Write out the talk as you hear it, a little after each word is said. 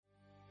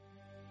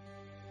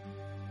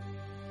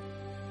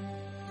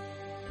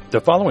The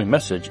following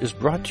message is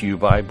brought to you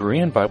by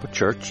Berean Bible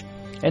Church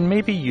and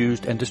may be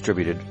used and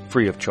distributed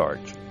free of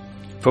charge.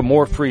 For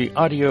more free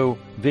audio,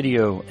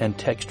 video, and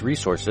text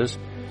resources,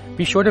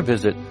 be sure to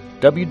visit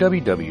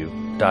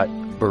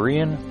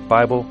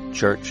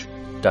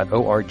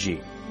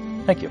www.bereanbiblechurch.org.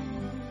 Thank you.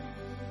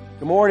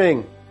 Good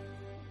morning.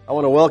 I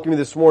want to welcome you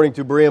this morning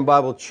to Berean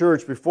Bible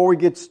Church. Before we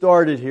get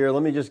started here,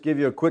 let me just give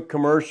you a quick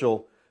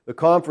commercial. The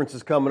conference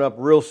is coming up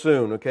real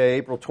soon, okay?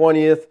 April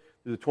 20th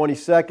through the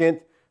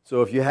 22nd.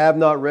 So if you have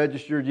not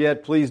registered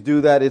yet, please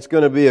do that. It's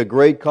going to be a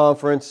great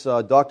conference.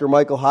 Dr.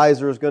 Michael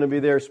Heiser is going to be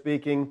there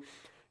speaking,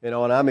 and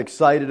I'm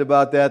excited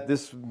about that.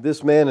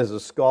 This man is a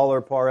scholar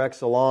par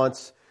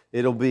excellence.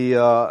 It'll be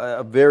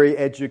a very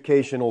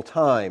educational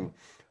time.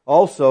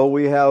 Also,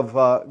 we have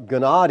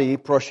Gennady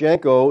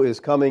Proshenko is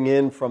coming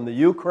in from the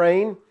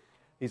Ukraine.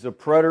 He's a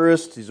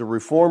preterist. He's a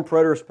Reformed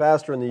preterist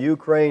pastor in the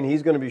Ukraine.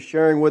 He's going to be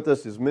sharing with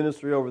us his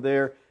ministry over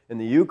there in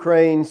the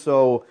Ukraine.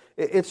 So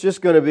it's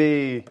just going to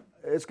be...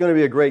 It's going to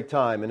be a great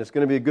time, and it's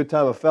going to be a good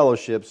time of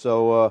fellowship.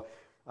 So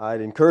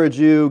I'd encourage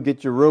you,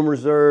 get your room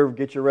reserved,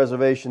 get your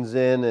reservations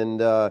in,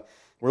 and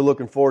we're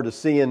looking forward to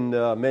seeing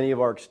many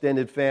of our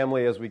extended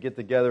family as we get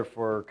together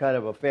for kind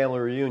of a family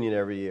reunion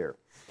every year.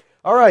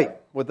 All right,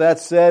 with that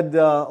said,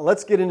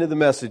 let's get into the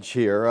message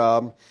here.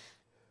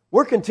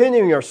 We're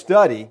continuing our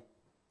study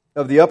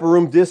of the Upper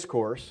Room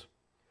Discourse.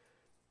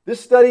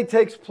 This study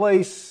takes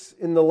place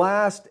in the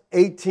last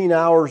 18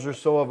 hours or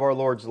so of our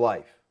Lord's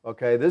life.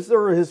 Okay, these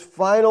are His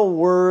final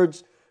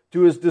words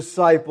to His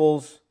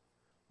disciples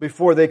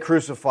before they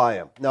crucify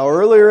Him. Now,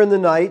 earlier in the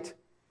night,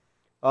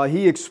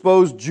 He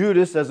exposed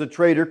Judas as a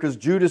traitor because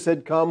Judas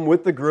had come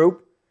with the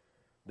group.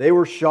 They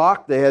were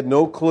shocked. They had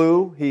no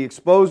clue. He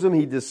exposed him.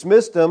 He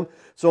dismissed him.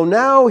 So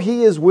now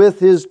He is with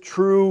His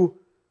true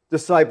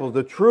disciples.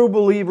 The true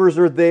believers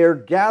are there,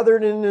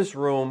 gathered in this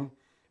room,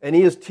 and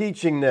He is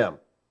teaching them.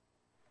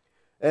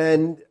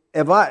 And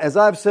as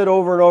I've said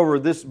over and over,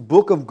 this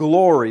book of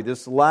glory,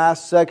 this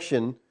last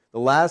section, the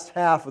last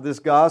half of this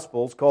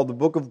gospel is called the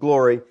book of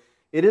glory.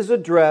 It is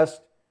addressed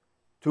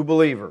to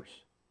believers.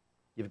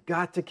 You've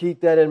got to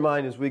keep that in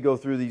mind as we go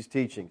through these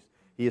teachings.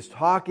 He is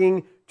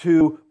talking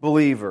to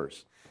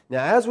believers.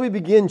 Now, as we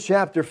begin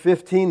chapter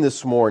 15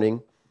 this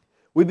morning,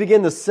 we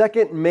begin the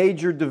second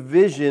major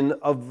division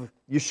of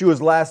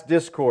Yeshua's last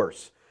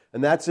discourse.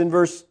 And that's in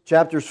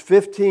chapters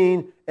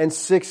 15 and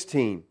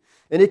 16.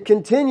 And it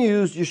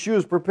continues,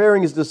 Yeshua's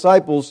preparing His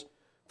disciples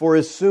for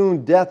His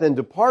soon death and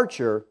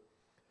departure.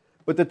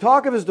 But the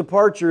talk of His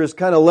departure is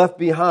kind of left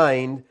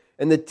behind,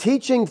 and the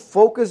teaching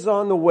focuses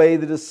on the way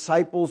the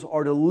disciples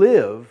are to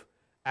live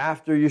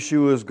after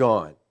Yeshua is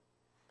gone.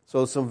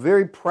 So some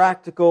very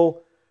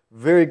practical,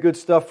 very good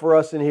stuff for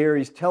us in here.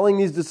 He's telling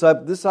these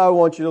disciples, this is how I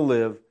want you to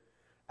live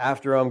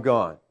after I'm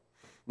gone.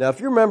 Now, if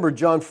you remember,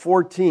 John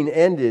 14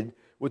 ended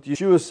with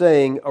Yeshua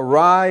saying,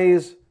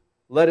 "Arise,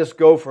 let us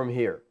go from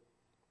here."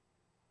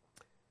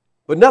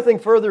 But nothing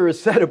further is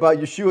said about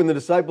Yeshua and the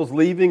disciples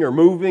leaving or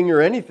moving or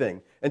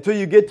anything until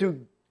you get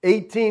to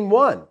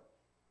 18:1.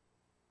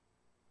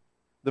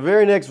 The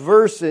very next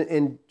verse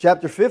in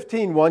chapter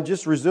 15:1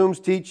 just resumes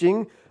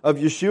teaching of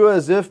Yeshua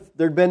as if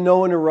there'd been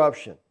no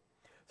interruption.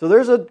 So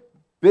there's a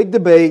big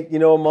debate,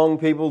 among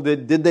people.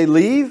 Did they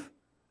leave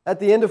at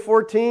the end of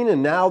 14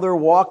 and now they're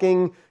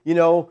walking,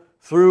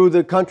 through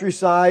the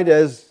countryside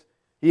as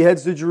He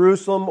heads to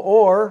Jerusalem,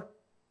 or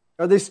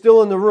are they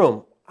still in the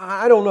room?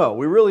 I don't know.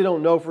 We really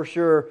don't know for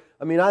sure.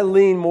 I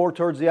lean more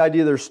towards the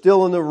idea they're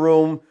still in the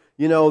room.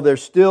 They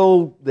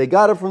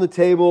got it from the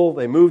table.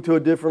 They moved to a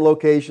different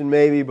location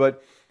maybe,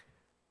 but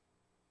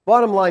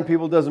bottom line,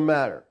 people, doesn't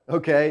matter,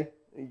 okay?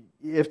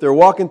 If they're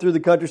walking through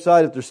the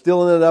countryside, if they're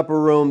still in that upper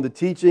room, the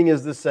teaching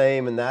is the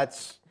same, and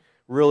that's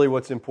really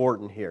what's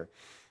important here.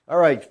 All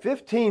right,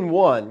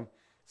 15:1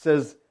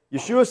 says,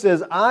 Yeshua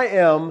says, "I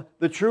am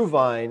the true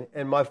vine,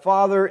 and my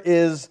Father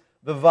is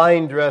the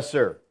vine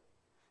dresser."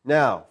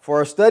 Now, for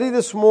our study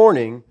this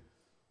morning,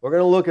 we're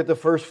going to look at the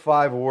first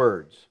 5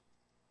 words.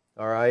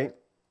 All right?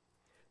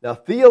 Now,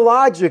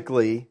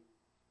 theologically,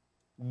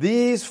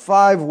 these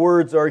 5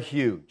 words are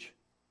huge.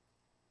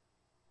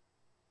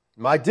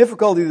 My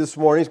difficulty this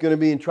morning is going to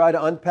be to try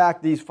to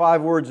unpack these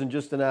 5 words in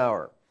just an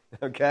hour.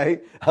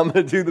 Okay? I'm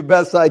going to do the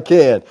best I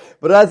can.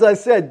 But as I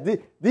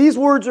said, these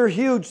words are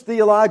huge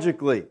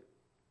theologically.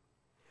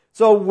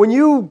 So when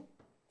you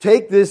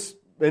take this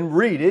and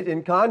read it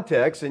in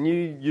context, and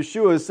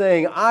Yeshua is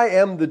saying, "I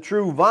am the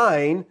true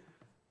vine,"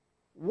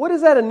 what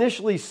does that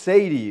initially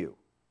say to you?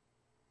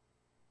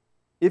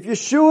 If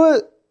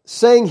Yeshua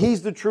saying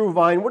He's the true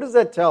vine, what does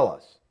that tell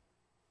us?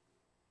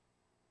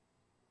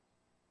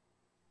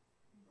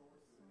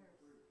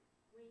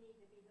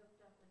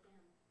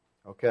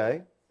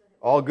 Okay,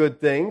 all good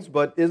things,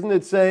 but isn't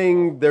it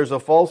saying there's a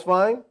false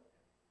vine?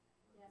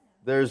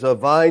 There's a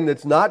vine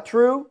that's not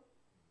true?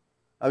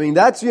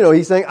 That's,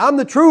 He's saying, "I'm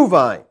the true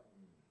vine."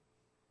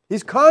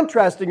 He's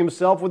contrasting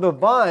Himself with a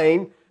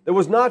vine that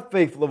was not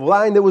faithful, a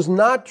vine that was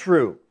not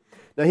true.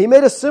 Now, He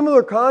made a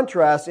similar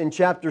contrast in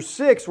chapter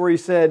 6 where He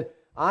said,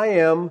 "I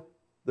am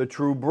the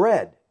true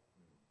bread,"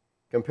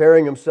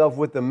 comparing Himself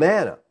with the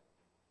manna.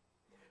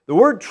 The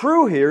word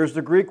true here is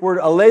the Greek word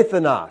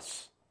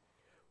alethanos,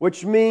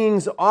 which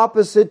means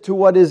opposite to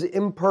what is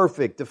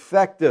imperfect,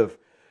 defective.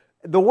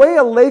 The way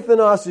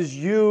alethanos is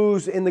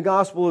used in the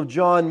Gospel of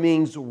John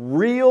means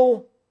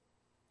real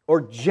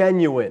or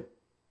genuine.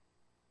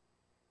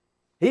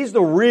 He's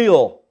the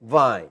real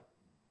vine.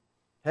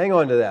 Hang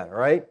on to that, all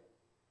right?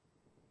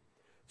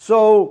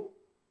 So,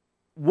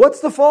 what's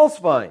the false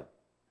vine?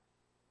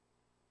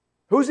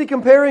 Who's he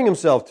comparing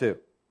himself to?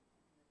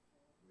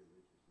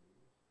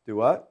 To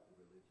what?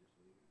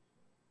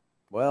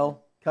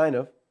 Well, kind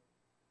of.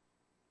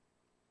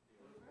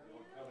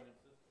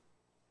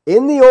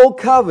 In the Old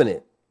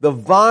Covenant, the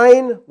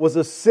vine was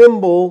a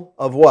symbol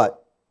of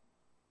what?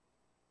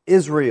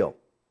 Israel.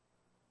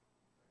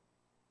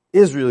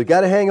 Israel, you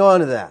got to hang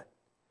on to that.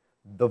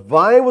 The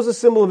vine was a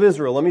symbol of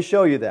Israel. Let me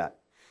show you that.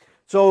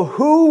 So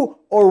who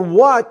or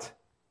what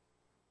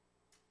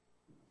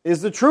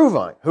is the true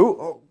vine?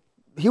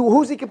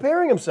 Who's he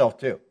comparing himself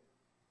to?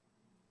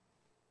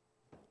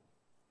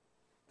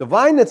 The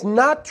vine that's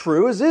not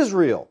true is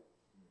Israel.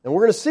 And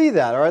we're going to see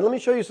that. All right, let me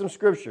show you some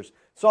scriptures.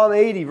 Psalm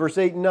 80, verse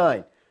 8 and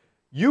 9.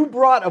 You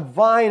brought a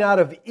vine out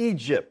of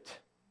Egypt.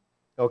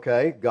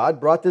 Okay,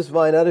 God brought this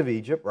vine out of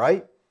Egypt,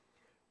 right?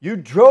 You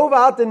drove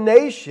out the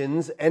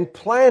nations and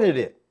planted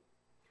it.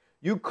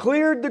 You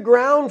cleared the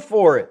ground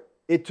for it.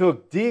 It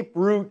took deep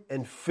root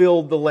and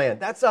filled the land.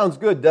 That sounds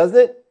good, doesn't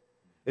it?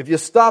 If you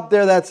stop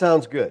there, that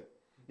sounds good.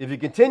 If you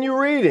continue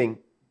reading,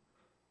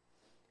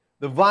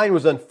 the vine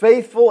was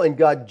unfaithful and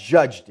God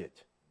judged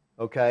it.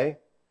 Okay?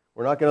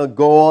 We're not going to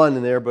go on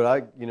in there,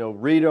 but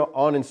read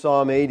on in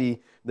Psalm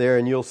 80 there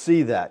and you'll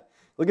see that.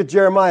 Look at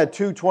Jeremiah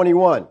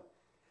 2:21.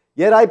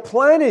 Yet I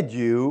planted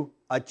you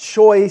a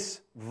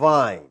choice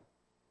vine.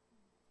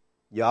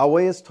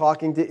 Yahweh is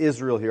talking to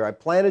Israel here. I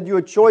planted you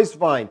a choice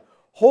vine,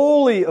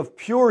 wholly of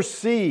pure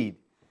seed.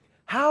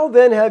 How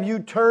then have you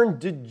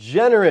turned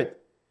degenerate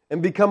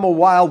and become a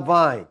wild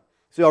vine?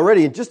 See,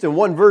 already, just in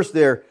one verse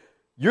there,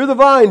 you're the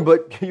vine,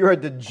 but you're a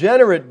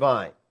degenerate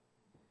vine.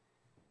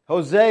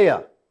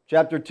 Hosea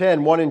chapter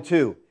 10, 1 and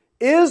 2.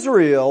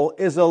 Israel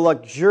is a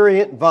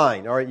luxuriant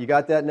vine. All right, you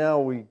got that now?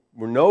 We're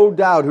no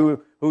doubt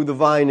who the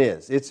vine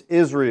is. It's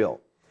Israel.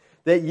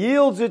 That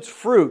yields its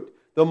fruit.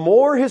 The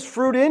more his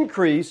fruit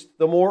increased,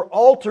 the more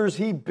altars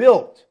he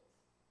built.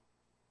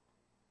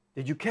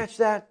 Did you catch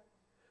that?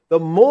 The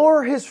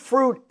more his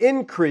fruit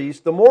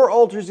increased, the more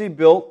altars he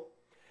built.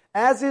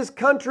 As his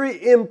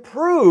country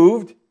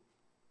improved,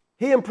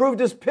 he improved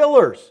his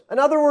pillars. In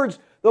other words,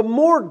 the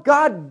more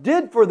God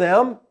did for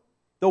them,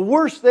 the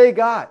worse they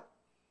got.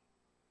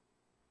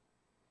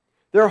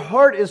 Their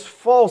heart is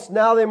false.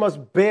 Now they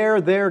must bear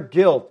their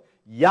guilt.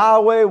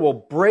 Yahweh will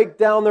break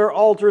down their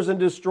altars and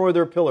destroy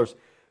their pillars.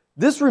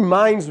 This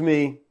reminds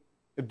me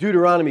of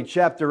Deuteronomy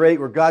chapter 8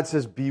 where God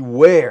says,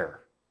 beware.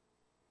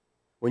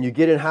 When you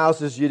get in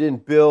houses you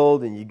didn't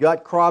build and you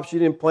got crops you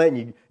didn't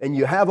plant and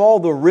you have all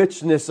the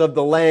richness of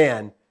the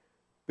land,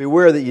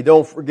 beware that you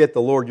don't forget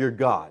the Lord your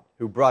God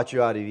who brought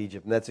you out of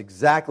Egypt. And that's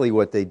exactly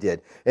what they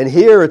did. And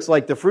here it's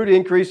like the fruit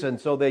increase and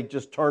so they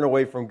just turn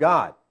away from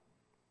God.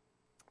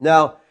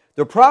 Now,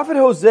 the prophet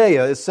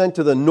Hosea is sent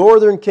to the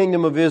northern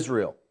kingdom of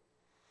Israel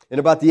in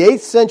about the 8th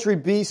century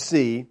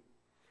BC.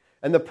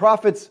 And the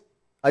prophets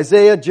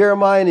Isaiah,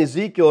 Jeremiah, and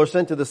Ezekiel are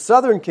sent to the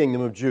southern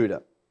kingdom of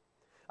Judah.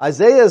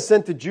 Isaiah is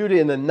sent to Judah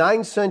in the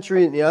 9th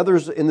century and the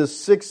others in the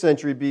 6th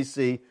century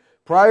BC,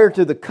 prior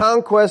to the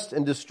conquest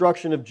and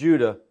destruction of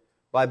Judah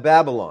by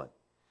Babylon.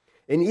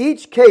 In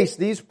each case,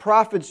 these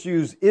prophets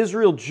use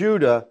Israel,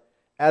 Judah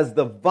as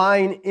the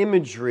vine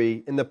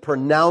imagery in the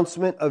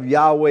pronouncement of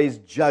Yahweh's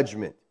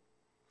judgment.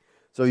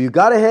 So you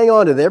got to hang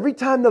on to it. Every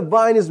time the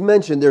vine is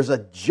mentioned, there's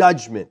a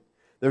judgment.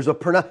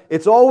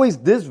 It's always,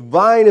 this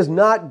vine is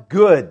not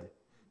good.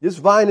 This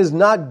vine is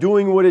not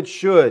doing what it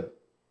should.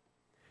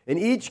 In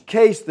each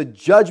case, the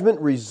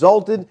judgment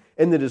resulted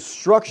in the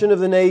destruction of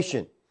the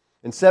nation.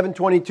 In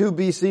 722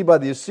 BC by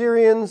the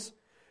Assyrians,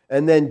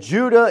 and then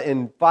Judah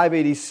in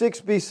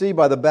 586 BC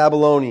by the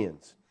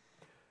Babylonians.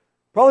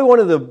 Probably one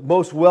of the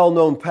most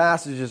well-known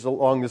passages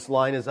along this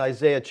line is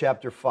Isaiah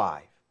chapter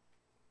 5.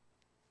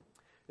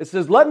 It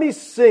says, let me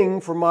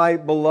sing for my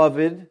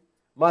beloved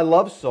my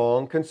love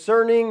song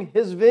concerning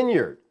his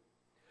vineyard.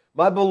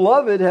 My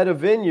beloved had a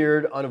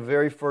vineyard on a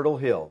very fertile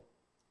hill.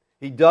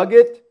 He dug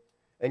it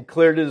and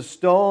cleared it of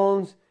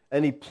stones,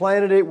 and he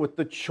planted it with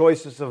the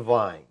choicest of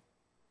vine.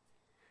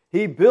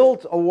 He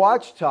built a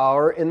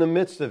watchtower in the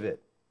midst of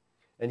it,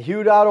 and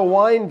hewed out a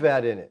wine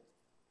vat in it.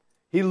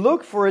 He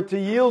looked for it to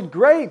yield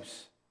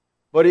grapes,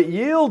 but it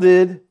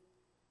yielded,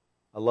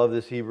 I love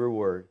this Hebrew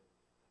word,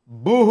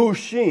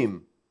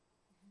 buhushim.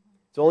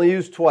 It's only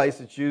used twice.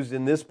 It's used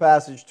in this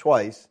passage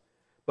twice.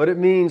 But it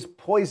means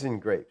poison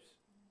grapes.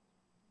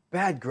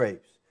 Bad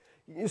grapes.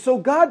 So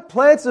God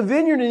plants a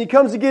vineyard and he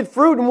comes to get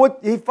fruit. And what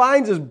he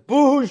finds is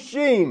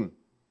buhushim.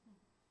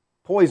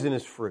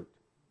 Poisonous fruit.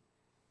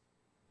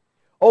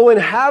 O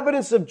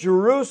inhabitants of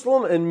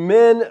Jerusalem and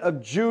men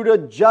of Judah,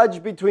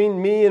 judge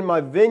between me and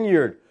my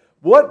vineyard.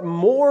 What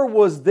more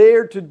was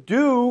there to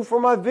do for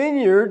my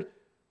vineyard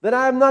that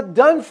I have not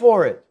done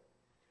for it?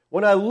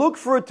 When I looked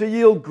for it to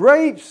yield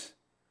grapes,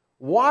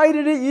 why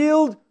did it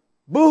yield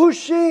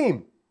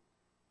Buhushim?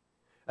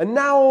 And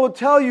now I will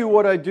tell you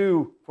what I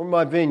do for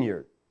my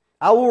vineyard.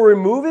 I will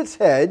remove its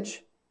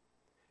hedge,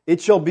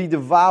 it shall be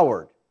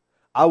devoured.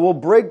 I will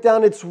break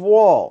down its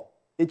wall,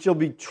 it shall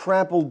be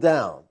trampled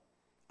down.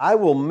 I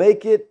will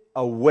make it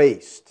a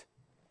waste.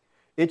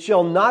 It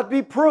shall not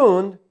be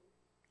pruned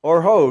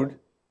or hoed.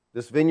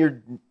 This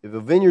vineyard, if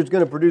a vineyard's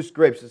going to produce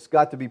grapes, it's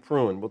got to be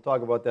pruned. We'll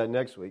talk about that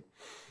next week.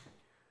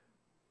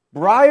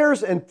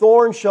 Briars and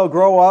thorns shall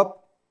grow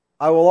up.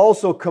 I will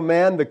also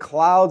command the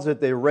clouds that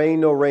they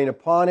rain no rain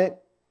upon it.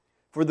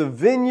 For the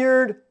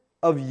vineyard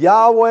of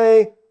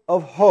Yahweh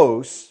of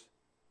hosts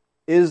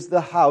is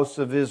the house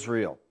of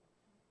Israel.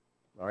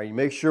 All right,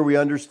 make sure we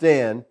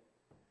understand.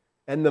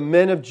 And the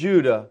men of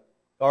Judah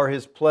are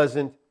his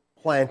pleasant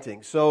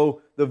planting.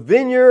 So the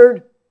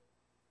vineyard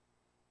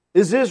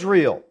is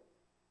Israel.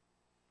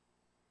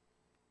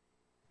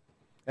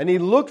 And he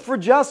looked for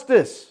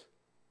justice.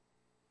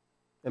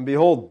 And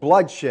behold,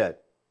 bloodshed.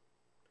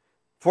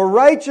 For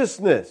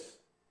righteousness.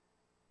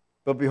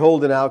 But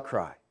behold, an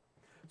outcry.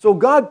 So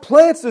God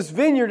plants this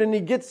vineyard and he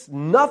gets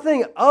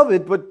nothing of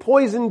it but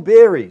poisoned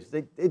berries.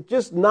 It's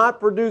just not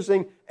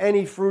producing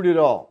any fruit at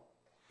all.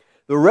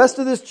 The rest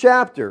of this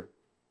chapter,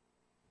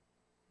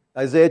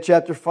 Isaiah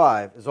chapter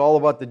 5, is all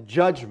about the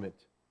judgment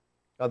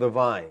of the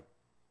vine.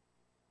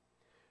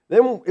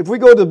 Then if we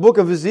go to the book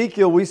of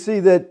Ezekiel, we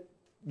see that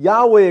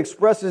Yahweh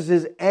expresses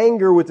his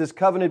anger with his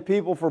covenant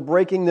people for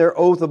breaking their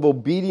oath of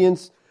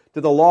obedience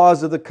to the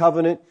laws of the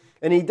covenant.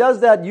 And he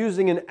does that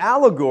using an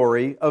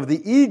allegory of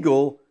the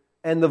eagle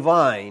and the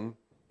vine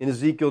in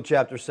Ezekiel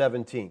chapter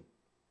 17.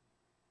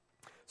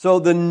 So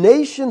the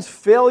nation's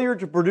failure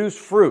to produce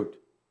fruit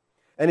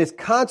and its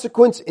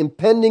consequent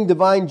impending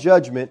divine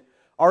judgment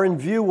are in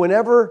view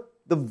whenever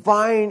the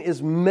vine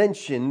is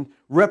mentioned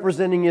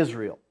representing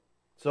Israel.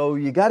 So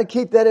you got to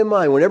keep that in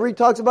mind. Whenever he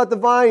talks about the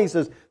vine, he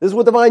says, this is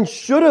what the vine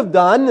should have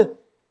done.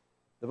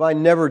 The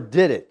vine never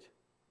did it.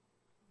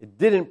 It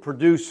didn't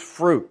produce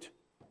fruit.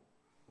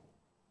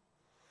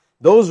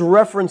 Those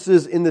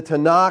references in the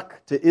Tanakh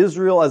to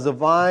Israel as a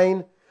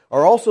vine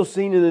are also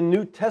seen in the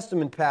New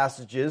Testament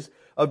passages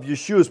of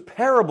Yeshua's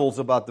parables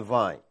about the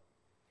vine.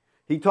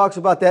 He talks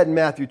about that in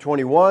Matthew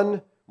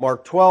 21,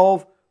 Mark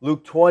 12,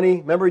 Luke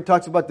 20. Remember, he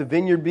talks about the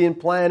vineyard being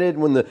planted.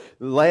 When the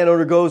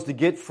landowner goes to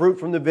get fruit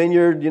from the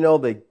vineyard,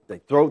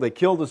 they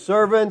kill the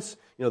servants.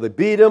 They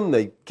beat them.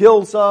 They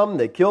kill some.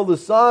 They kill the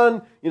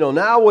son.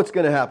 Now what's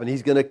going to happen?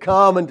 He's going to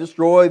come and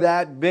destroy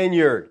that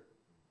vineyard.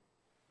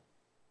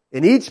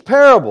 In each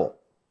parable,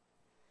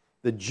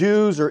 the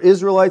Jews or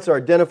Israelites are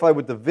identified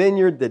with the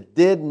vineyard that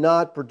did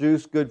not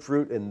produce good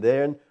fruit and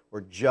then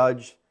were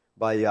judged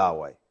by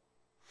Yahweh.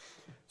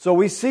 So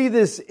we see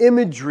this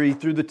imagery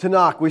through the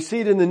Tanakh. We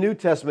see it in the New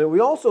Testament. We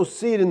also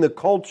see it in the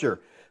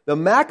culture. The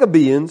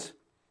Maccabees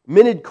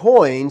minted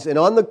coins, and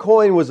on the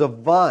coin was a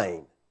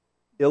vine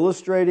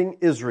illustrating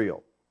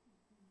Israel.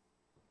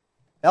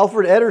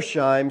 Alfred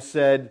Edersheim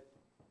said,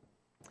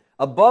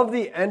 above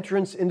the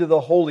entrance into the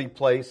holy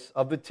place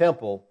of the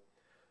temple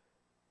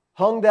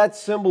hung that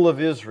symbol of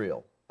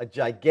Israel, a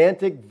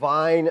gigantic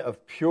vine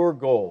of pure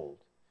gold,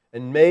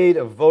 and made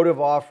of votive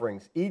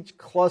offerings, each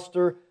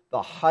cluster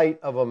the height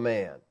of a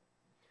man.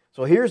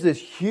 So here's this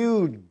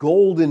huge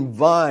golden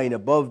vine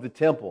above the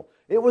temple.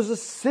 It was a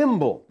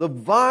symbol. The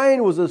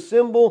vine was a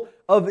symbol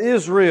of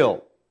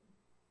Israel.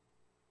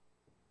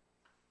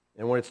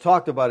 And when it's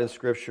talked about in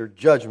Scripture,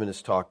 judgment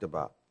is talked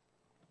about.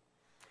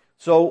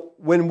 So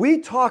when we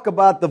talk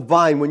about the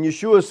vine, when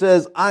Yeshua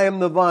says, I am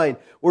the vine,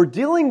 we're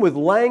dealing with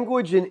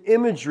language and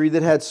imagery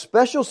that had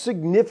special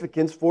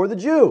significance for the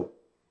Jew.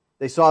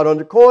 They saw it on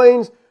the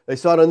coins, they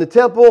saw it on the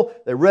temple,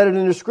 they read it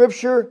in the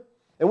Scripture.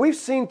 And we've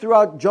seen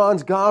throughout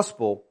John's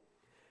Gospel,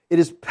 it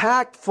is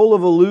packed full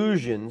of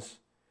allusions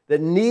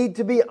that need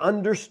to be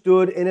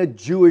understood in a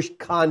Jewish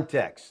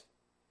context.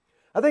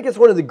 I think it's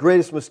one of the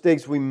greatest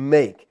mistakes we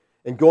make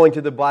in going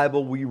to the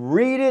Bible. We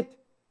read it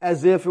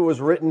as if it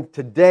was written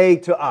today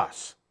to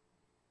us.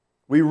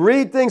 We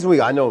read things and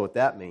I know what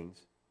that means,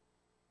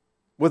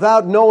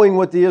 without knowing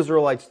what the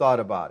Israelites thought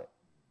about it.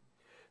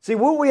 See,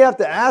 what we have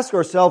to ask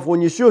ourselves when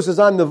Yeshua says,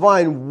 I'm the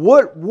vine,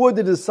 what would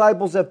the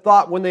disciples have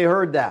thought when they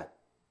heard that?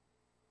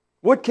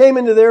 What came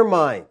into their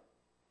mind?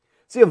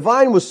 See, a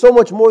vine was so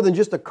much more than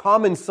just a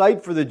common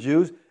sight for the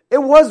Jews. It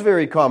was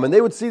very common.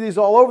 They would see these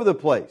all over the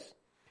place.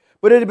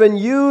 But it had been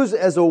used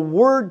as a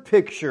word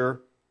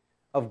picture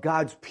of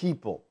God's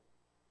people.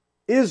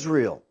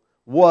 Israel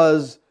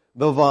was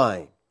the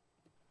vine.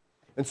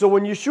 And so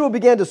when Yeshua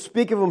began to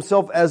speak of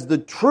himself as the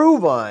true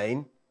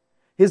vine,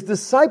 his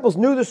disciples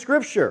knew the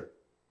Scripture.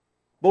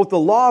 Both the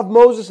law of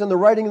Moses and the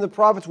writing of the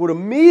prophets would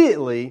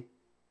immediately,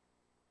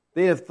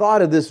 they have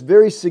thought of this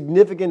very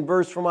significant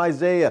verse from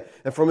Isaiah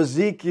and from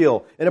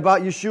Ezekiel and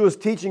about Yeshua's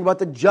teaching about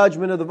the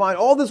judgment of the vine.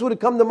 All this would have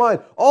come to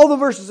mind. All the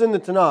verses in the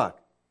Tanakh.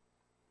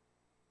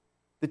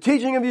 The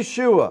teaching of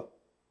Yeshua.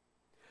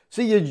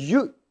 See,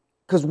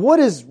 because what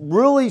is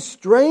really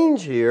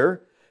strange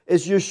here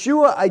is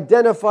Yeshua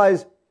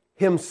identifies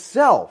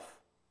himself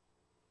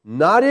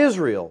not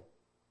Israel,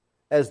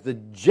 as the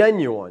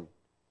genuine,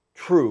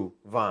 true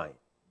vine.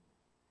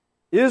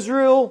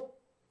 Israel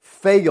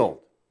failed.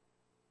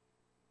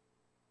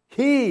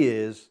 He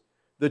is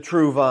the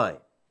true vine.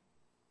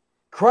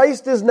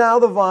 Christ is now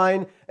the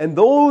vine, and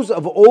those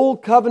of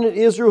Old Covenant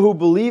Israel who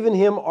believe in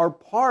Him are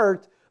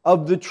part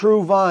of the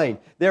true vine.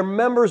 They're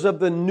members of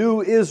the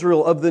new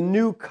Israel, of the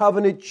new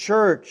covenant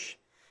church.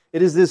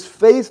 It is this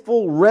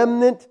faithful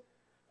remnant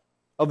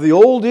of the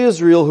old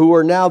Israel who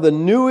are now the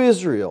new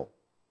Israel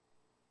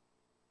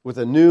with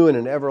a new and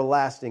an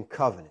everlasting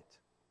covenant.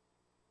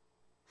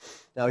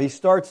 Now he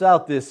starts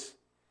out this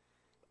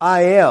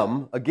I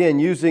am, again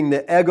using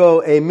the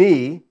ego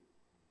eimi,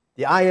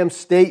 the I am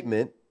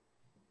statement.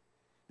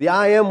 The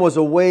I am was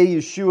a way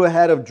Yeshua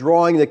had of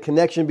drawing the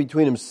connection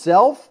between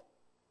Himself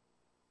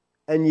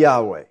and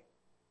Yahweh.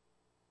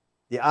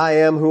 The I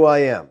am who I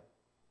am.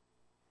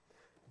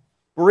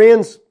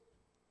 Bereans,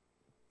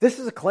 this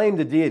is a claim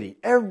to deity.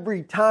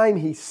 Every time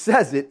he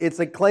says it, it's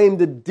a claim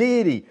to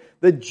deity.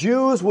 The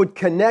Jews would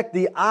connect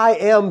the I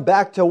am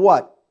back to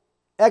what?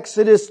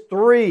 Exodus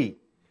 3.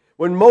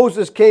 When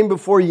Moses came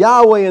before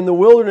Yahweh in the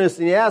wilderness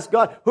and he asked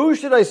God, who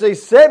should I say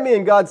sent me?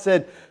 And God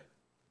said,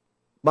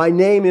 my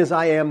name is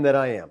I am that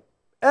I am.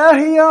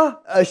 Ehia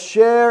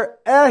Asher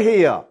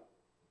Ehia.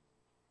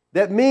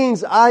 That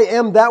means I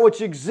am that which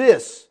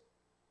exists.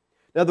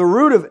 Now the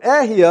root of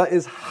Ehia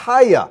is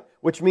Haya,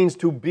 which means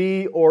to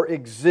be or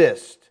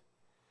exist.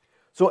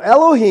 So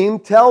Elohim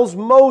tells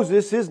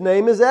Moses his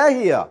name is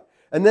Ehia.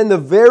 And then the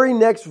very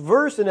next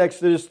verse in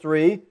Exodus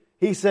 3,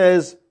 he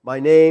says, my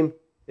name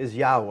is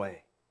Yahweh.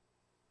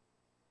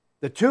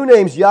 The two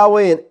names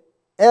Yahweh and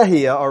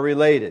Ehia are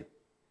related.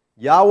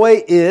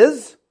 Yahweh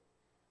is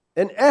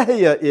and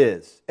Ehia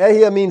is.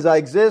 Ehia means I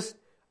exist,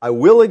 I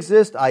will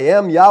exist, I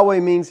am. Yahweh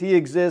means He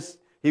exists,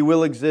 He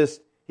will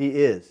exist, He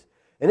is.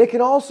 And it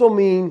can also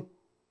mean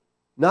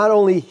not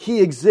only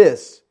He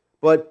exists,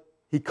 but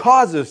He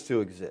causes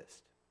to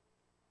exist.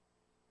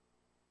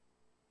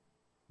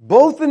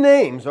 Both the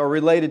names are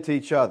related to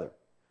each other.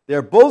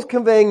 They're both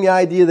conveying the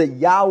idea that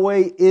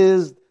Yahweh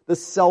is the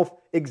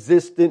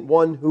self-existent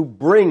one who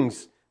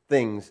brings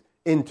things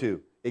into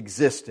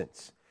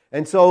existence.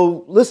 And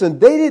so, listen,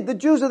 the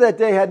Jews of that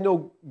day had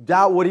no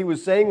doubt what He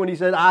was saying when He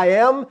said, I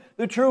am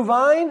the true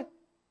vine.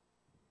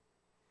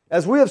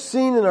 As we have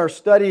seen in our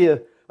study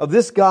of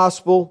this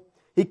gospel,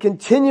 He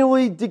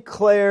continually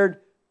declared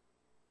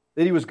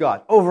that He was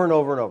God over and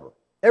over and over.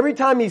 Every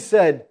time He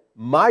said,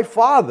 my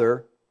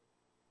Father,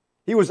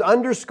 He was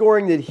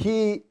underscoring that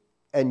He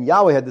and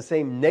Yahweh had the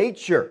same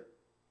nature.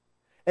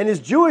 And His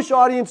Jewish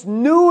audience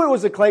knew it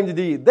was a claim to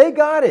deity. They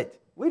got it.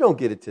 We don't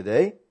get it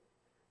today.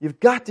 You've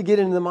got to get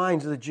into the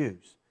minds of the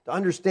Jews to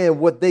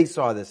understand what they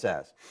saw this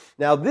as.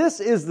 Now,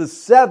 this is the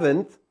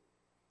seventh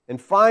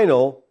and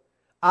final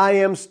I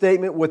am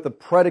statement with the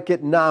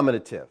predicate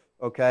nominative.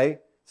 Okay?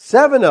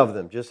 7 of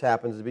them, just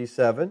happens to be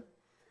 7.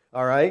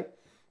 All right?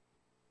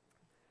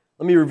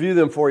 Let me review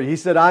them for you. He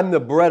said, I'm the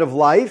bread of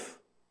life.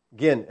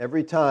 Again,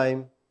 every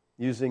time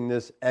using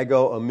this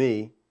ego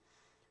eimi.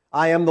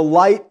 I am the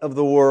light of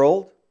the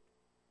world.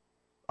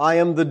 I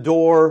am the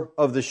door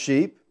of the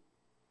sheep.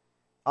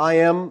 I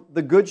am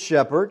the good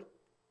shepherd.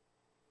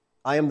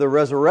 I am the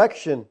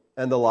resurrection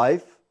and the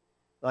life.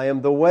 I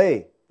am the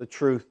way, the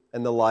truth,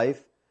 and the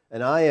life.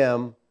 And I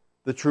am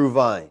the true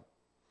vine.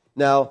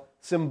 Now,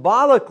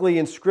 symbolically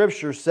in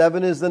Scripture,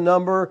 7 is the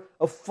number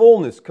of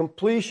fullness,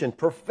 completion,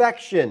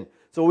 perfection.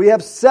 So we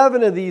have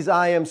 7 of these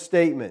I am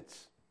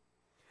statements.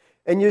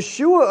 And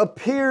Yeshua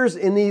appears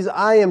in these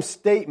I am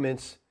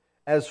statements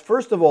as,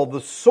 first of all,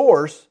 the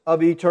source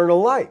of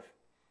eternal life.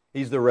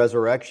 He's the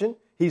resurrection.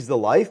 He's the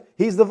life.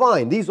 He's the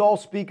vine. These all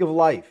speak of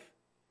life.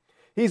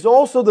 He's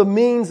also the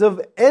means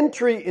of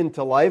entry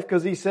into life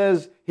because He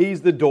says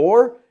He's the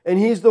door and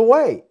He's the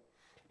way.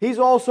 He's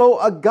also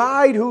a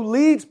guide who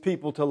leads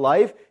people to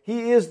life.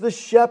 He is the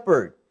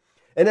shepherd.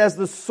 And as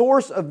the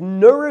source of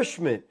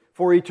nourishment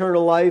for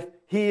eternal life,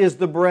 He is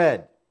the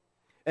bread.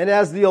 And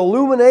as the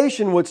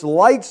illumination which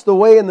lights the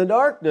way in the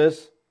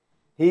darkness,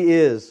 He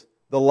is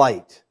the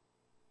light.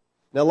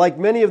 Now, like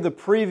many of the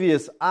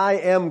previous I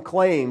am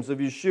claims of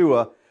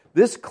Yeshua,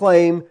 this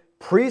claim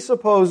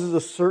presupposes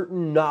a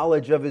certain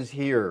knowledge of His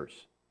hearers.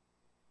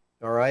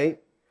 All right?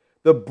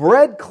 The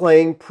bread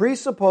claim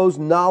presupposed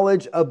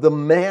knowledge of the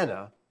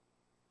manna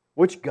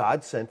which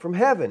God sent from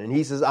heaven. And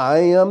He says, I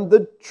am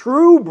the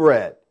true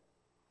bread.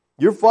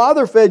 Your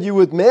father fed you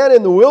with manna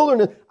in the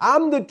wilderness.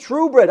 I'm the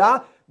true bread.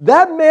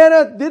 That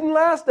manna didn't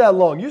last that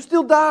long. You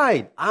still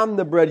died. I'm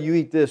the bread. You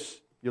eat this,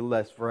 you'll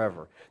last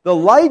forever. The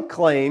light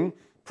claim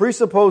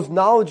presupposed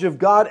knowledge of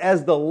God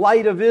as the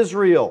light of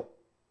Israel.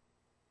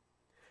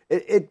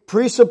 It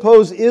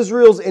presupposed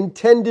Israel's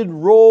intended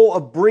role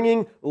of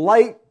bringing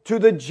light to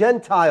the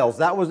Gentiles.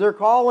 That was their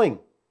calling.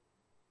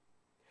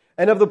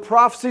 And of the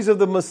prophecies of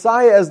the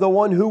Messiah as the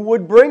one who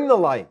would bring the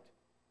light.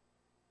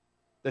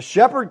 The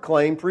shepherd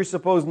claim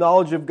presupposed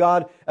knowledge of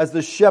God as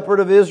the shepherd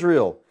of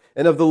Israel,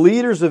 and of the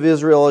leaders of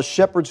Israel as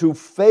shepherds who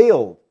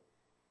failed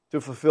to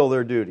fulfill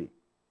their duty.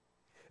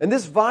 And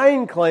this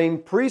vine claim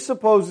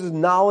presupposes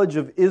knowledge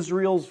of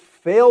Israel's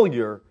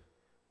failure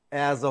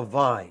as a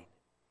vine.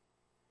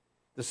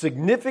 The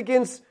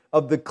significance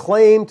of the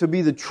claim to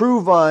be the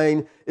true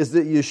vine is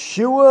that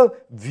Yeshua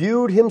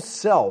viewed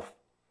himself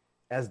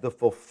as the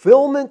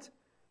fulfillment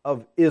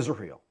of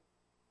Israel.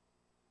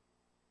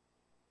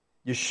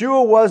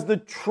 Yeshua was the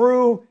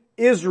true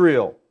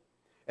Israel,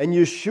 and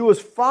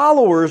Yeshua's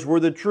followers were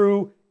the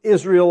true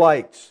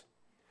Israelites.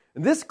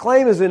 And this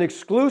claim is an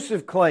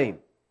exclusive claim.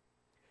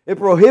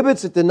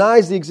 It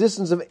denies the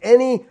existence of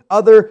any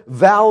other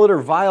valid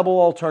or viable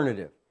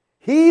alternative.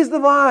 He's the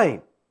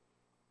vine.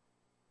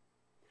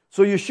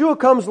 So Yeshua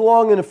comes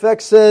along and in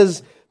effect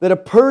says that a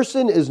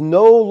person is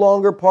no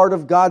longer part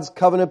of God's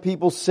covenant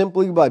people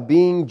simply by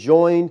being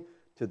joined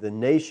to the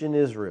nation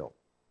Israel.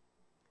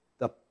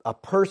 A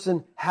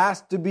person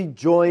has to be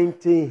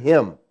joined to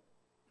Him.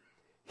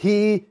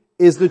 He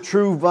is the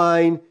true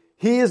vine.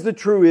 He is the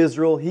true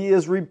Israel. He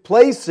is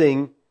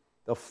replacing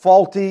the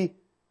faulty,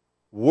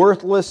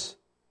 worthless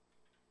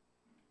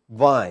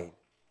vine.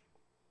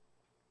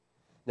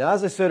 Now,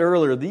 as I said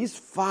earlier, these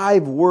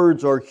 5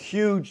 words are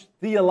huge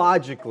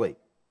theologically.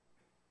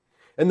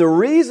 And the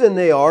reason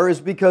they are is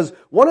because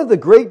one of the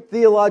great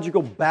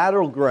theological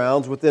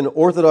battlegrounds within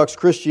Orthodox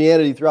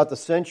Christianity throughout the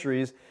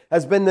centuries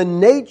has been the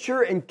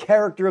nature and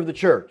character of the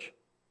church,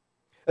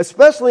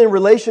 especially in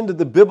relation to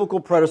the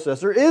biblical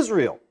predecessor,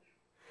 Israel.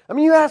 I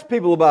mean, you ask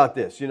people about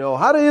this,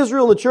 how do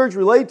Israel and the church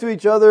relate to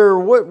each other?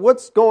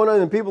 What's going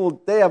on? And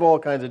people, they have all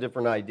kinds of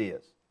different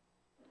ideas.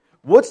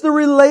 What's the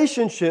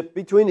relationship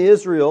between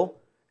Israel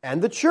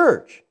and the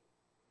church?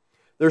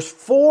 There's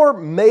 4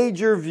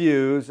 major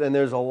views, and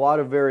there's a lot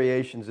of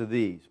variations of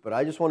these. But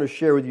I just want to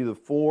share with you the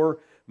 4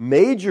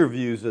 major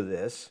views of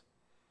this,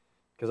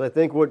 because I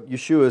think what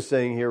Yeshua is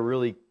saying here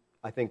really,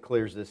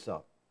 clears this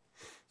up.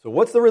 So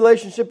what's the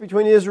relationship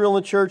between Israel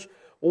and the church?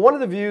 Well, one of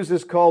the views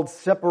is called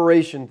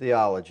separation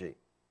theology.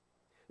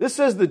 This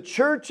says the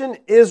church and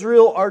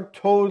Israel are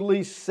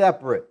totally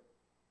separate.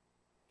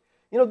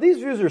 These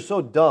views are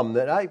so dumb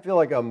that I feel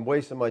like I'm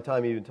wasting my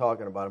time even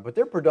talking about them, but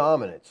they're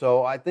predominant,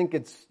 so I think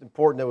it's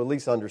important to at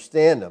least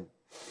understand them.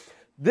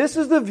 This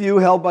is the view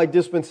held by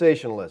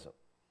dispensationalism.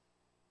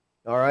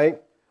 All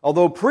right?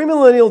 Although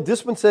premillennial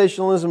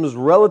dispensationalism is a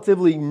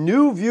relatively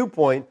new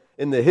viewpoint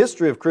in the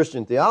history of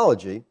Christian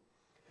theology,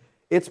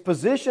 its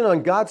position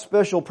on God's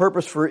special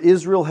purpose for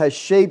Israel has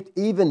shaped,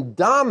 even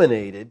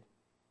dominated,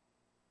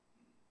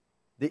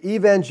 the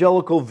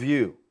evangelical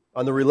view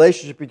on the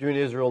relationship between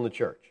Israel and the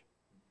church.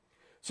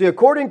 See,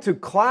 according to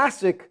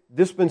classic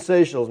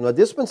dispensationalism, now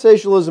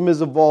dispensationalism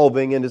is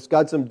evolving and it's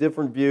got some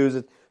different views,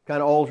 it's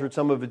kind of altered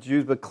some of its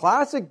views, but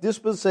classic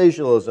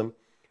dispensationalism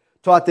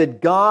taught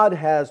that God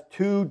has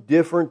 2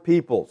 different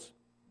peoples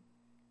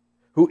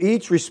who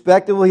each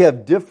respectively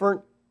have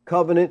different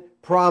covenant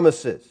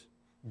promises,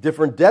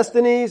 different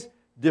destinies,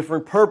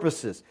 different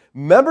purposes.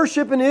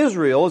 Membership in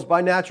Israel is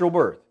by natural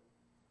birth.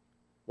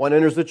 One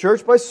enters the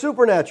church by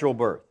supernatural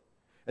birth.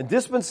 And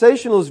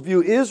dispensationalists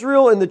view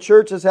Israel and the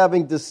church as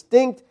having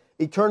distinct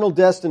eternal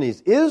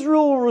destinies.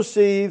 Israel will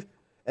receive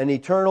an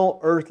eternal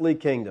earthly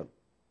kingdom.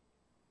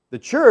 The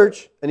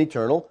church, an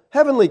eternal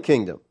heavenly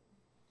kingdom.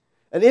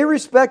 And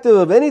irrespective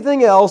of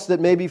anything else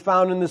that may be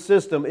found in the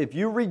system, if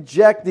you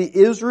reject the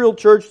Israel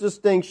church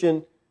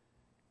distinction,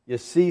 you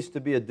cease to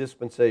be a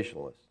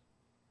dispensationalist,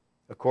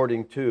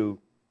 according to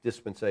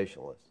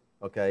dispensationalists.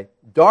 Okay?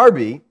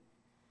 Darby,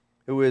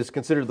 who is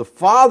considered the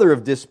father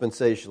of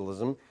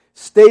dispensationalism,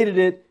 stated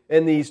it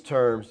in these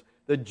terms: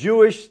 the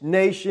Jewish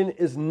nation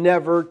is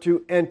never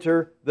to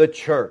enter the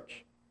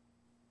church.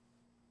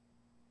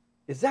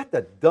 Is that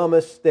the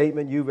dumbest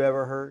statement you've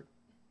ever heard?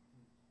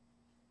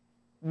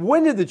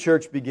 When did the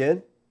church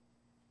begin?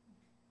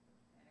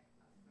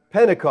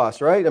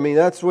 Pentecost, right? I mean,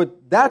 that's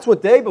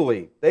what they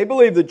believe. They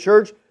believe the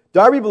church,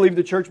 Darby believed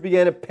the church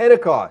began at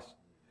Pentecost.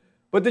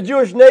 But the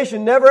Jewish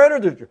nation never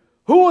entered the church.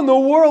 Who in the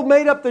world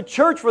made up the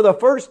church for the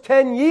first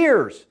 10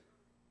 years?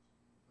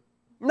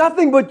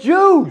 Nothing but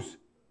Jews.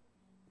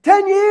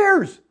 10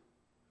 years.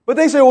 But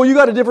they say, well, you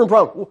got a different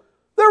problem. Well,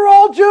 they're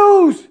all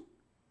Jews.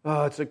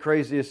 Oh, it's the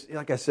craziest.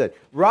 Like I said,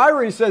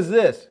 Ryrie says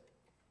this: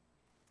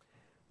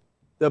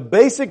 the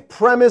basic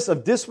premise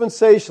of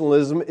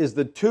dispensationalism is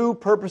the 2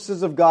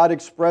 purposes of God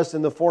expressed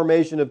in the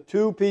formation of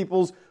 2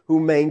 peoples who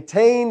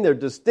maintain their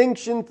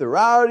distinction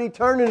throughout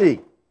eternity.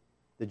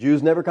 The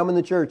Jews never come in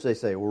the church, they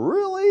say.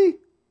 Really?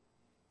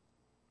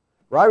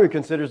 Ryrie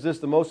considers this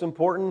the most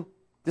important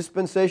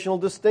dispensational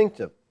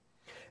distinctive.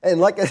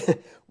 And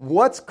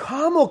what's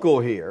comical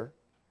here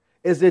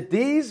is that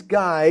these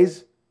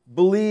guys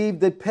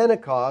believed that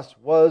Pentecost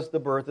was the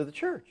birth of the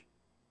church.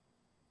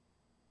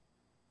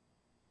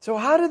 So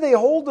how do they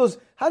hold those?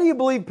 How do you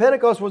believe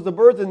Pentecost was the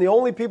birth and the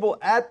only people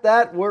at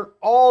that were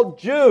all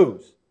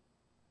Jews?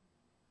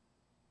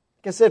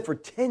 Like I said, for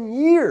 10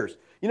 years.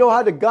 You know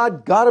how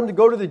God got them to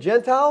go to the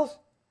Gentiles?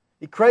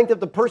 He cranked up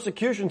the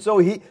persecution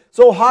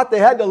so hot they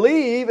had to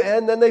leave,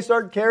 and then they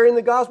started carrying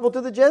the gospel to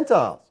the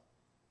Gentiles.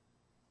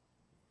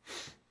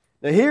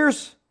 Now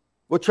here's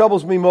what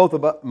troubles me most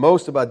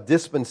about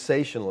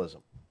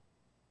dispensationalism.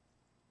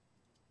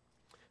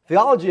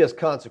 Theology has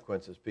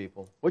consequences,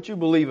 people. What you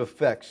believe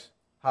affects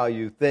how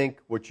you think,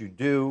 what you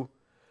do.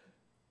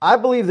 I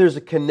believe there's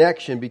a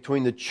connection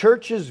between the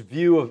church's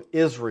view of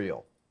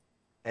Israel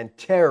and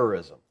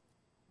terrorism.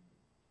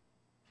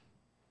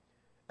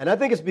 And I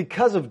think it's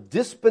because of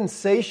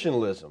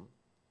dispensationalism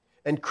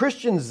and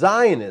Christian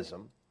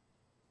Zionism,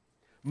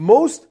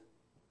 most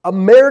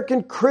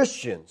American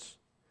Christians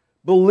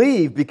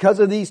believe, because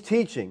of these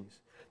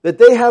teachings, that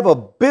they have a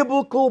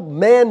biblical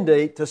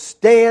mandate to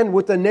stand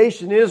with the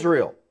nation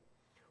Israel.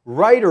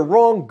 Right or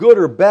wrong, good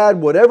or bad,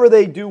 whatever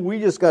they do, we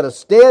just got to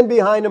stand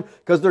behind them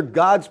because they're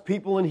God's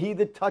people, and he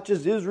that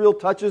touches Israel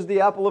touches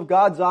the apple of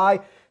God's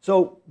eye.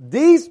 So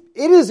it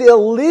is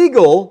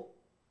illegal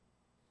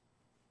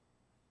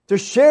to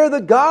share the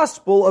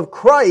gospel of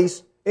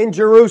Christ in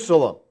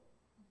Jerusalem.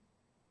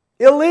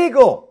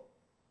 Illegal.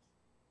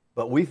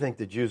 But we think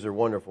the Jews are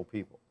wonderful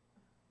people.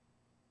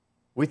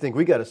 We think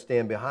we got to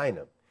stand behind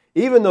them.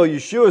 Even though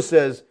Yeshua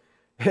says,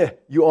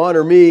 you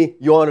honor me,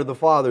 you honor the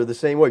Father the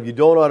same way. If you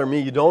don't honor me,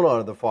 you don't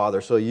honor the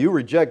Father. So you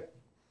reject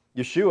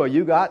Yeshua,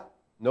 you got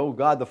no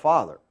God the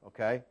Father,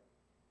 okay?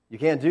 You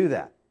can't do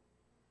that.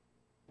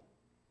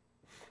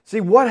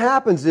 See, what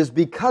happens is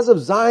because of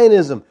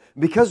Zionism,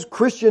 because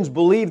Christians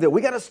believe that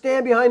we got to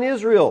stand behind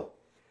Israel,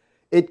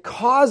 it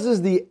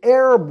causes the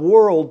Arab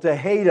world to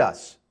hate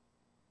us.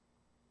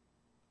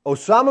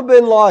 Osama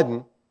bin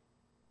Laden,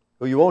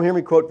 who you won't hear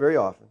me quote very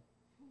often,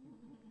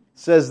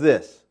 says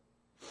this: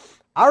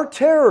 our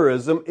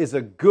terrorism is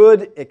a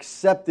good,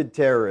 accepted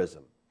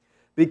terrorism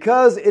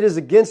because it is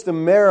against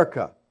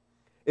America.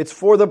 It's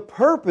for the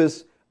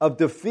purpose of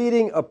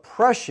defeating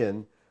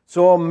oppression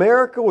so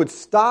America would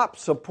stop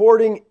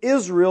supporting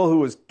Israel,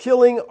 who is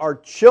killing our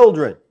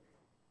children.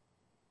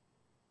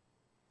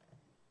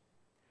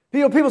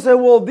 People say,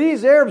 well,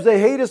 these Arabs,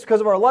 they hate us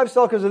because of our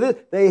lifestyle, because of this.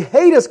 They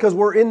hate us because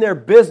we're in their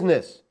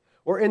business.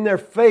 We're in their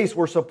face.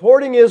 We're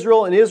supporting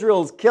Israel, and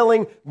Israel is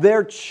killing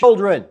their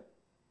children.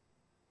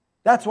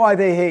 That's why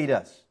they hate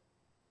us.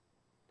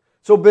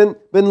 So bin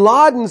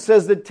Laden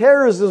says that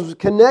terrorism is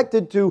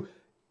connected to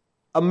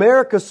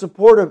America's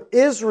support of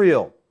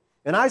Israel.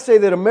 And I say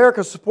that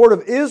America's support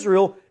of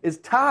Israel is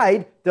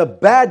tied to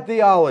bad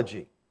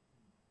theology.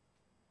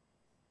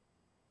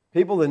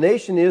 People, the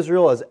nation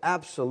Israel has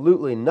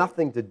absolutely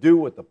nothing to do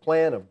with the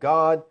plan of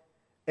God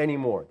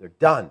anymore. They're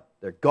done.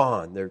 They're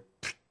gone.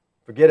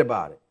 Forget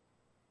about it.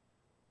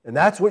 And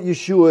that's what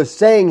Yeshua is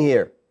saying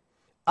here.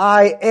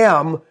 I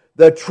am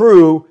the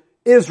true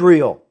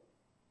Israel.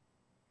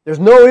 There's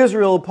no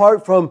Israel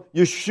apart from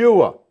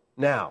Yeshua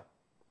now.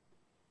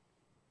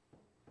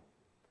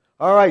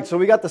 All right, so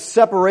we got the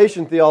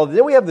separation theology.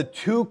 Then we have the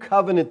two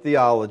covenant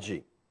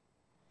theology.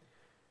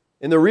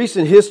 In the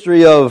recent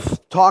history of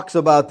talks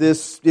about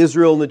this,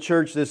 Israel and the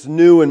church, this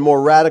new and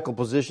more radical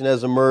position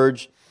has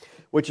emerged,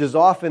 which is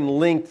often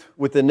linked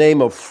with the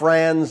name of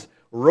Franz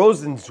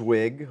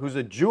Rosenzweig, who's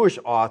a Jewish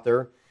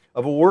author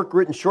of a work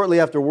written shortly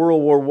after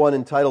World War I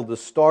entitled The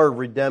Star of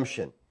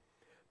Redemption.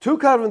 Two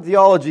covenant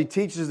theology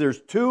teaches there's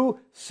two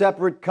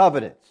separate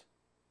covenants.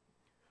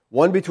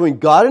 One between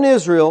God and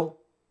Israel,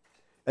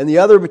 and the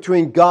other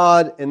between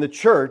God and the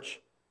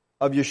church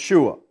of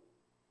Yeshua.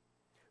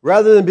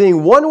 Rather than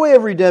being one way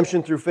of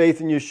redemption through faith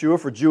in Yeshua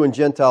for Jew and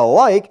Gentile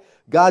alike,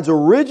 God's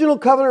original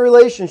covenant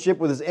relationship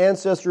with His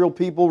ancestral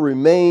people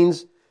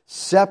remains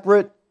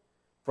separate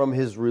from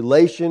His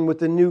relation with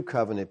the new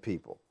covenant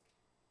people.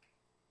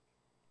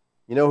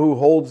 You know who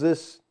holds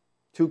this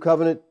two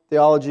covenant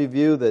theology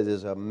view that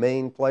is a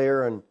main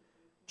player in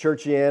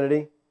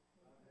churchianity?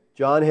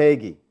 John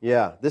Hagee.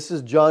 Yeah, this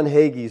is John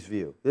Hagee's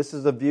view. This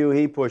is the view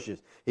he pushes.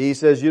 He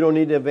says you don't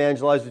need to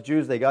evangelize the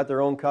Jews. They got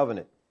their own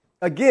covenant.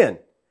 Again,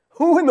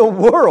 who in the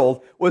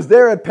world was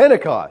there at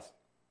Pentecost?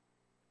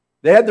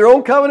 They had their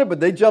own covenant, but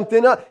they jumped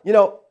in.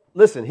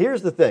 Listen,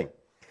 here's the thing.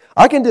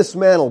 I can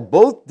dismantle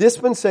both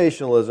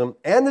dispensationalism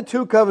and the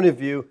two covenant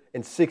view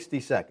in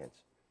 60 seconds.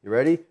 You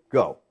ready?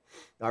 Go.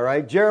 All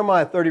right,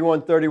 Jeremiah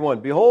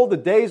 31:31. Behold, the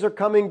days are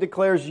coming,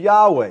 declares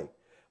Yahweh,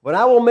 when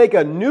I will make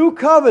a new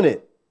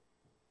covenant.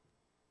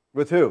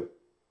 With who?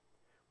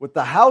 With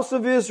the house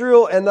of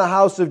Israel and the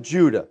house of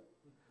Judah.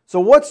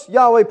 So what's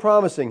Yahweh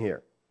promising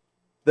here?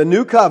 The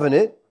new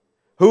covenant.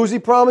 Who's He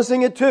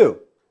promising it to?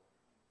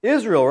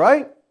 Israel,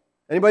 right?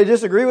 Anybody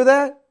disagree with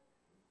that?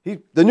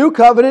 The new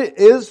covenant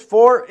is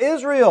for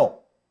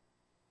Israel.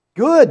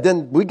 Good,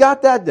 then we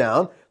got that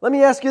down. Let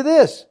me ask you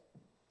this.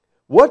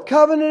 What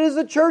covenant is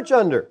the church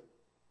under?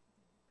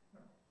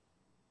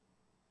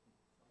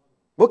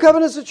 What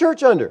covenant is the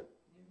church under?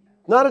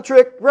 Not a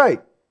trick,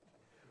 right?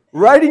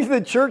 Writing to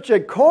the church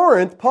at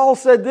Corinth, Paul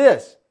said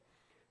this: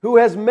 who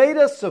has made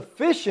us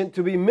sufficient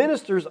to be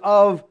ministers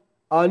of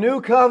a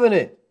new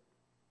covenant.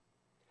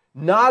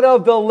 Not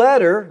of the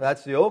letter,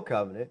 that's the old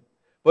covenant,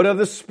 but of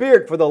the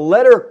Spirit. For the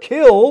letter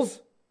kills,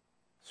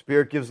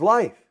 Spirit gives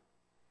life.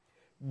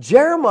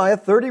 Jeremiah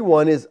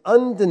 31 is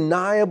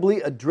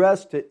undeniably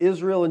addressed to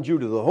Israel and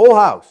Judah, the whole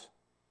house.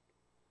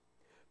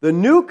 The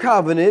new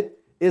covenant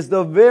is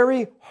the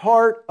very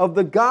heart of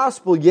the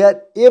gospel.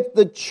 Yet, if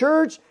the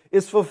church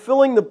is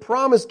fulfilling the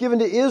promise given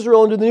to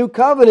Israel under the new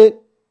covenant,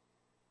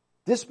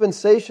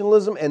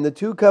 dispensationalism and the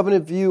two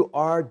covenant view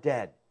are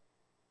dead.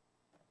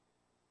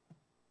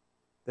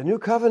 The new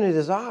covenant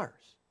is ours.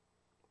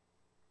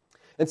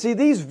 And see,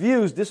 these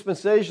views,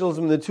 dispensationalism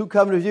and the two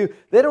covenant view,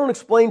 they don't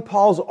explain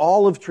Paul's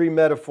olive tree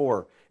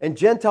metaphor and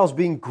Gentiles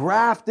being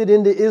grafted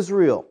into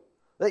Israel.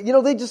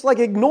 They just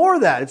ignore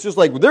that. It's just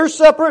they're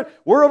separate,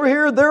 we're over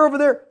here, they're over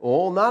there.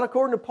 Oh, not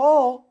according to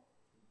Paul.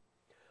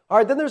 All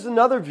right, then there's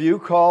another view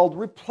called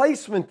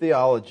replacement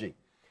theology.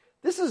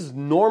 This is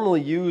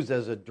normally used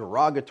as a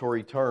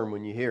derogatory term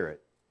when you hear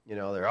it.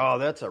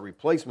 That's a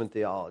replacement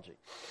theology.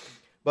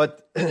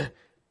 But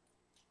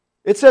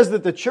it says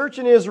that the church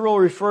in Israel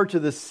referred to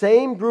the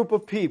same group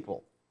of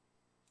people.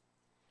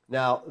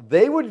 Now,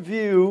 they would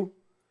view,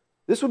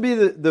 this would be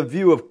the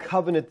view of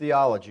covenant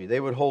theology.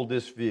 They would hold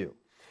this view.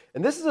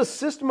 And this is a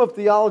system of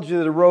theology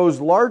that arose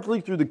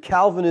largely through the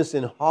Calvinists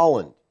in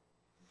Holland.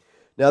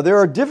 Now, there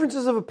are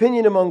differences of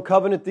opinion among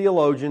covenant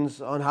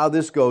theologians on how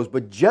this goes,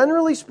 but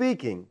generally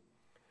speaking,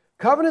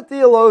 covenant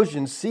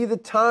theologians see the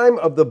time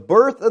of the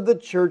birth of the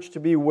church to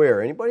be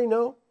where? Anybody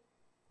know?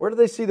 Where do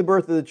they see the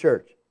birth of the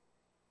church?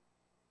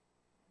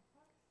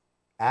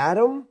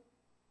 Adam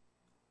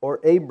or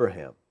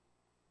Abraham?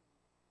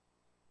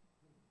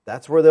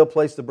 That's where they'll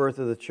place the birth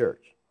of the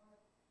church.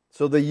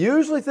 So they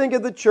usually think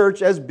of the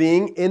church as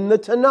being in the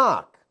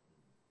Tanakh.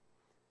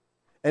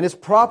 And it's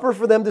proper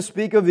for them to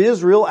speak of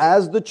Israel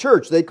as the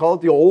church. They call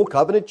it the Old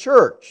Covenant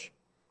Church.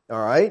 All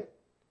right?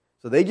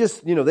 So they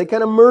just, they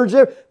kind of merge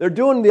it. They're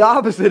doing the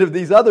opposite of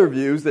these other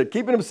views. They're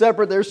keeping them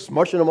separate. They're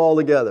smushing them all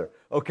together.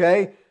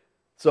 Okay?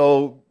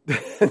 So,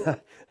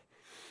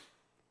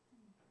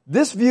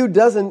 this view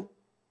doesn't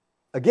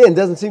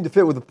seem to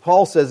fit with what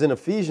Paul says in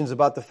Ephesians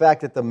about the fact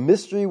that the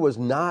mystery was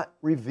not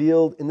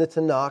revealed in the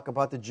Tanakh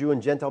about the Jew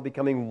and Gentile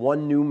becoming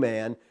one new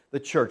man, the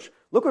church.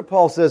 Look what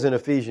Paul says in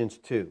Ephesians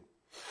 2.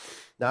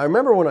 Now, I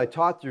remember when I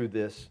taught through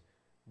this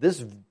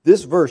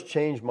verse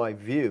changed my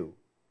view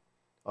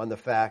on the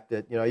fact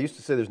that, I used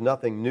to say there's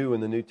nothing new in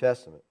the New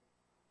Testament.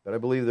 But I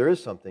believe there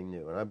is something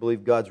new, and I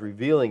believe God's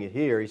revealing it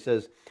here. He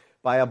says,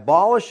 by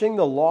abolishing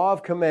the law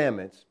of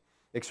commandments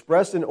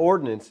expressed in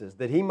ordinances,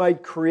 that he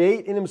might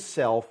create in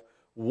himself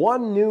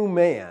one new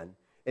man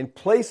in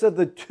place of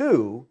the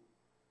two,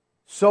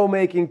 so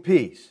making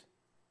peace.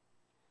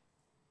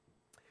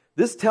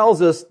 This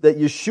tells us that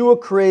Yeshua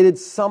created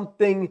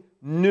something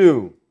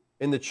new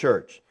in the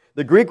church.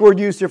 The Greek word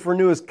used here for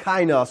new is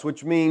kainos,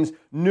 which means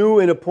new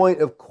in a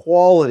point of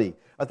quality.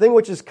 A thing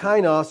which is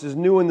kainos is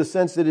new in the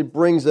sense that it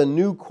brings a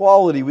new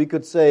quality. We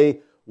could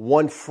say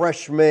one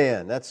fresh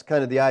man. That's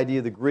kind of the idea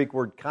of the Greek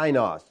word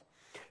kainos.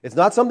 It's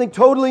not something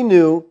totally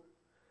new,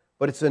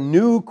 but it's a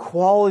new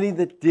quality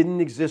that didn't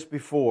exist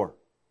before.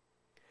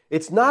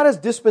 It's not, as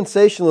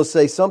dispensationalists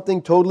say,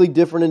 something totally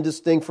different and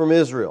distinct from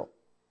Israel.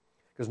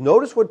 Because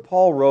notice what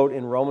Paul wrote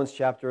in Romans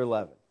chapter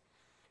 11.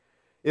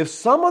 If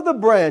some of the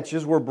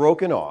branches were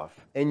broken off,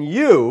 and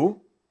you,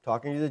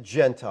 talking to the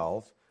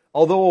Gentiles,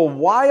 although a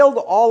wild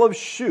olive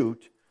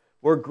shoot,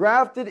 were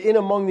grafted in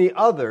among the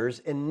others,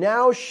 and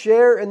now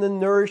share in the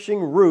nourishing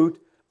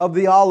root of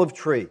the olive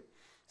tree.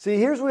 See,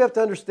 here's what we have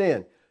to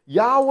understand.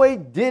 Yahweh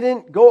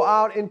didn't go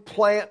out and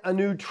plant a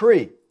new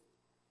tree.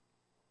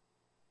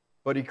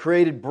 But He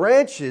created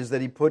branches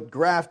that He put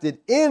grafted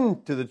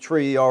into the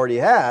tree He already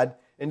had,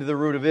 into the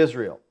root of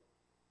Israel.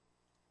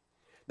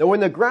 Now,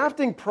 when the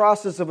grafting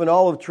process of an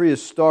olive tree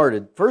is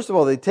started, first of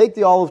all, they take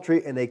the olive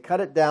tree and they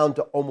cut it down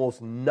to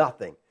almost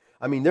nothing.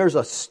 I mean, there's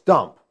a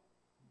stump.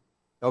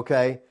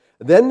 Okay?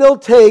 Then they'll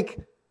take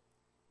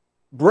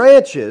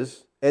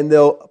branches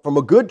from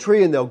a good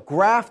tree and they'll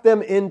graft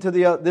them into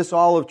this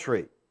olive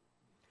tree.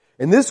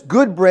 And this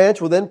good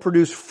branch will then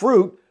produce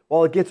fruit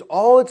while it gets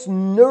all its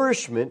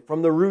nourishment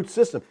from the root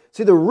system.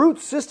 See, the root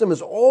system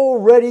is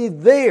already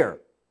there.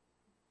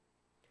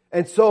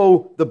 And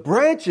so the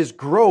branches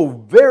grow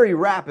very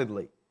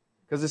rapidly.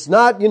 Because it's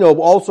not,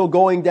 also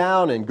going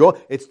down and go.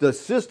 It's the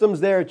system's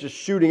there, it's just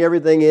shooting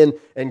everything in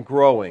and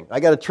growing. I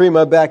got a tree in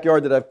my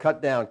backyard that I've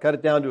cut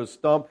it down to a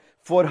stump,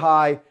 foot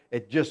high.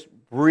 It just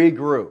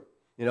regrew.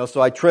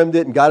 So I trimmed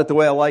it and got it the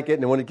way I like it.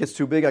 And then when it gets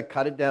too big, I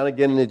cut it down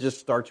again and it just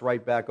starts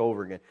right back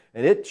over again.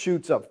 And it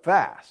shoots up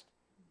fast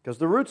because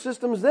the root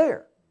system's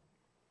there.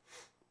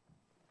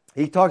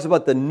 He talks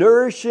about the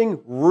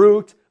nourishing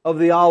root of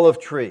the olive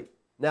tree.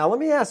 Now, let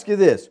me ask you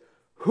this.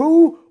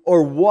 Who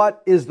or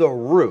what is the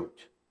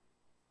root?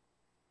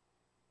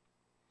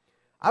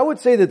 I would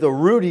say that the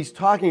root he's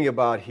talking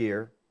about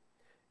here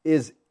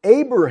is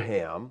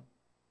Abraham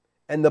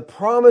and the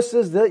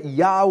promises that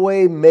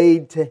Yahweh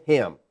made to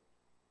him.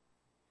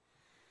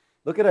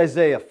 Look at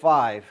Isaiah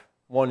 5,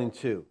 1 and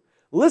 2.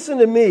 Listen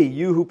to me,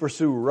 you who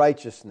pursue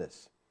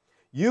righteousness.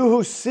 You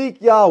who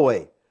seek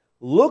Yahweh,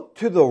 look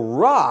to the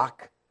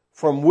rock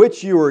from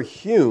which you were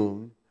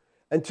hewn,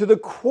 and to the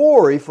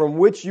quarry from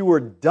which you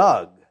were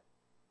dug.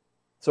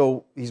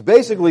 So he's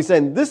basically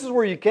saying, this is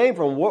where you came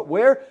from.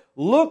 Where?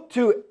 Look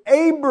to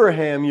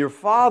Abraham, your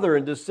father,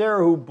 and to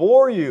Sarah who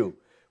bore you.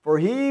 For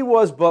he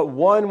was but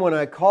one when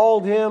I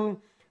called him,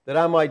 that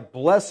I might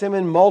bless him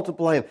and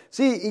multiply him.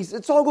 See,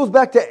 it all goes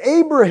back to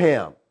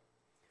Abraham.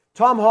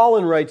 Tom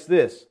Holland writes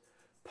this: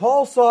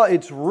 Paul saw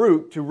its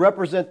root to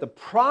represent the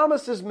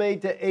promises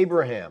made to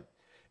Abraham,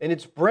 and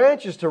its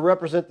branches to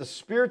represent the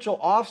spiritual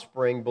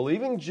offspring,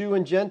 believing Jew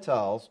and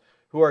Gentiles,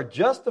 who are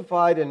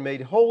justified and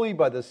made holy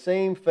by the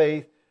same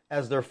faith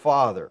as their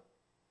father.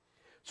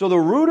 So the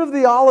root of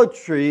the olive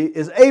tree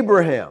is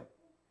Abraham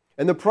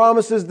and the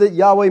promises that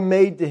Yahweh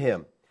made to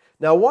him.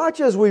 Now watch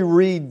as we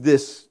read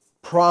this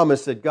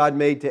promise that God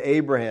made to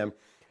Abraham.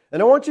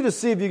 And I want you to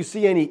see if you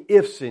see any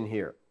ifs in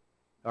here.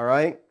 All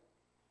right?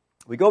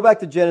 We go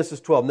back to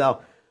Genesis 12.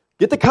 Now,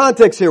 get the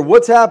context here.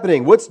 What's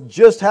happening? What's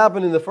just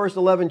happened in the first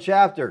 11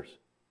 chapters?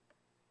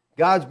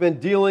 God's been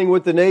dealing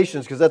with the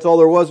nations, because that's all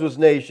there was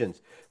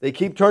nations. They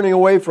keep turning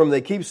away from him.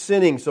 They keep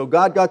sinning. So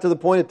God got to the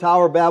point of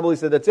Tower of Babel. He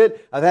said, that's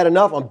it. I've had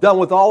enough. I'm done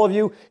with all of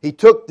you. He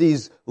took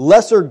these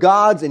lesser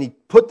gods and he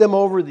put them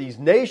over these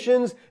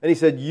nations. And he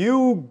said,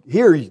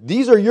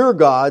 these are your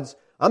gods.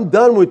 I'm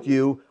done with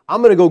you.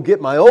 I'm going to go get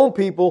my own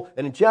people.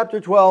 And in chapter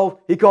 12,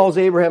 he calls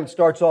Abraham and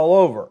starts all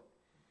over.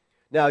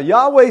 Now,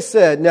 Yahweh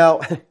said,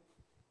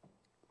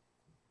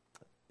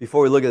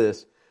 before we look at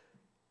this,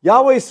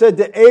 Yahweh said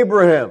to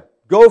Abraham,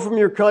 go from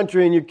your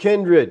country and your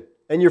kindred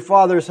and your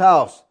father's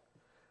house.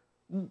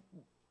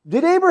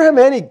 Did Abraham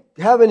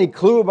have any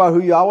clue about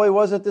who Yahweh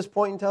was at this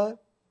point in time?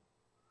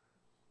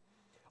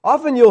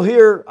 Often you'll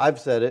hear, I've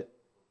said it,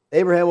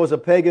 Abraham was a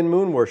pagan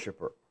moon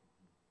worshiper.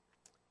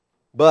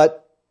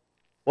 But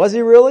was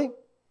he really?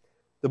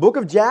 The book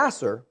of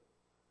Jasher,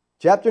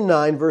 chapter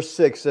 9, verse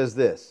 6 says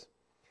this: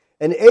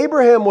 and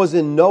Abraham was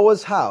in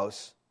Noah's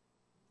house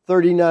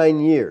 39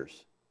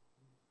 years.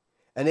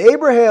 And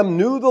Abraham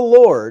knew the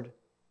Lord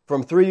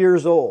from 3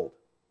 years old.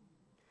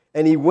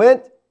 And he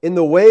went in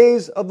the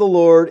ways of the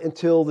Lord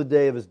until the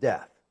day of his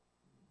death.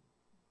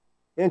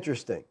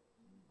 Interesting.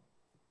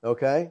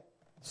 Okay?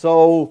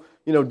 So,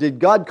 did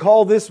God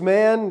call this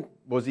man?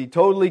 Was he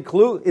totally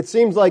clueless? It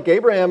seems like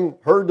Abraham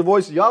heard the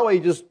voice of Yahweh, he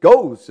just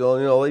goes.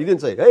 So, he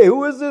didn't say, hey,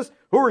 who is this?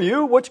 Who are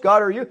you? Which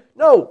God are you?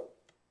 No.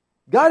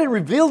 God had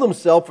revealed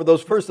himself for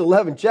those first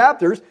 11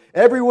 chapters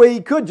every way he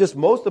could. Just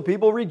most of the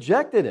people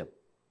rejected him.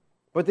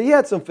 But he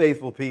had some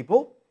faithful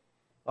people.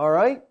 All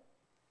right?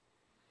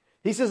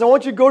 He says, I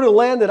want you to go to the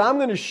land that I'm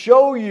going to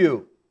show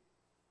you.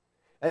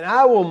 And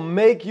I will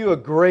make you a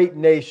great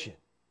nation.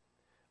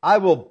 I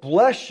will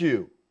bless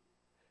you.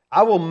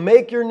 I will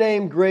make your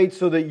name great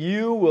so that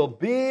you will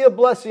be a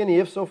blessing. Any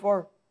ifs so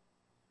far?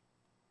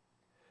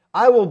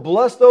 I will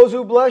bless those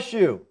who bless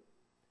you.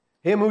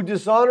 Him who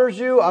dishonors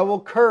you, I will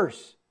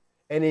curse.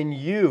 And in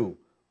you,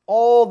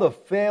 all the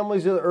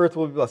families of the earth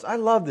will be blessed. I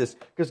love this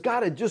because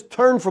God had just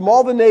turned from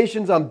all the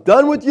nations. I'm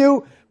done with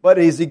you. But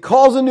as he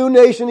calls a new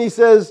nation, he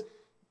says,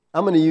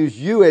 I'm going to use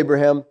you,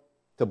 Abraham,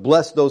 to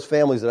bless those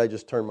families that I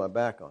just turned my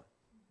back on,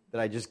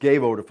 that I just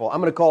gave over to fall. I'm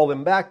going to call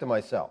them back to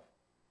myself.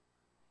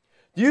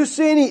 Do you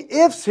see any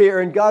ifs here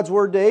in God's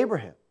word to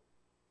Abraham?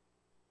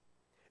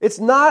 It's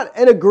not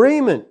an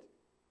agreement.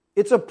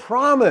 It's a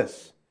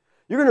promise.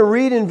 You're going to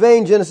read in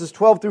vain Genesis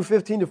 12 through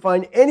 15 to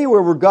find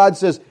anywhere where God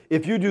says,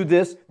 if you do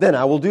this, then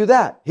I will do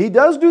that. He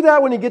does do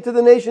that when you get to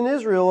the nation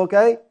Israel,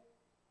 okay?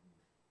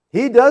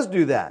 He does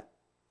do that.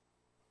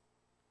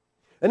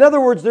 In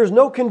other words, there's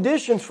no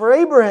conditions for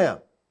Abraham.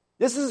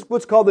 This is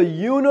what's called the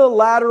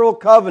unilateral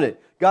covenant.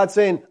 God's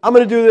saying, I'm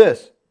going to do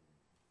this.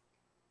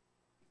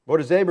 What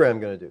is Abraham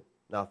going to do?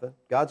 Nothing.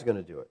 God's going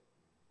to do it.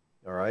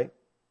 All right?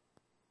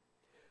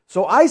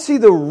 So I see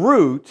the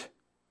root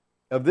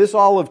of this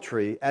olive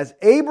tree as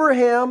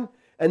Abraham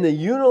and the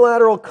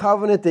unilateral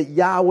covenant that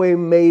Yahweh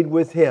made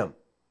with him.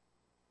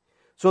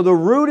 So the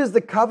root is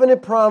the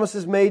covenant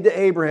promises made to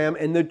Abraham,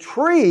 and the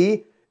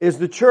tree is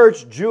the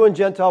church, Jew and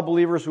Gentile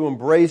believers who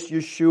embrace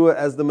Yeshua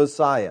as the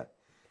Messiah.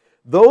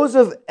 Those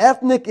of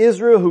ethnic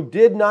Israel who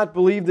did not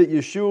believe that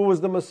Yeshua was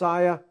the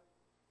Messiah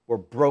were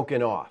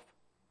broken off.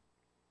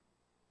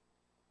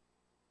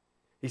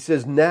 He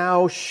says,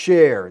 now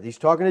share. He's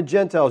talking to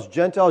Gentiles.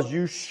 Gentiles,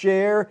 you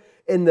share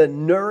in the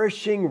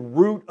nourishing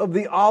root of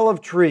the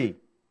olive tree.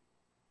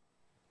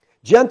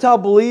 Gentile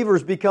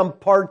believers become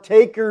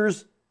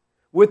partakers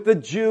with the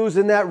Jews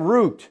in that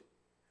root.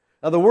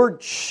 Now the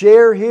word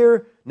share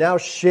here, now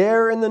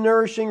share in the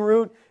nourishing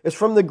root, is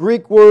from the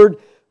Greek word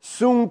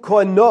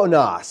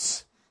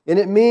synkononos. And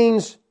it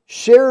means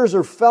sharers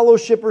or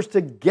fellowshippers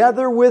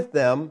together with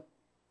them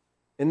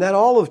in that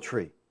olive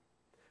tree.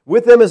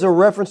 With them is a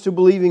reference to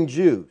believing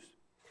Jews.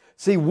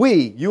 See,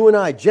 you and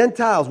I,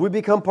 Gentiles, we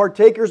become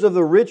partakers of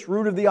the rich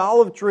root of the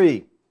olive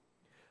tree.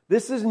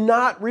 This is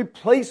not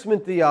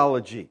replacement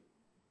theology.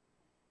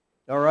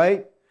 All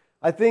right?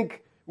 I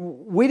think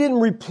we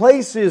didn't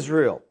replace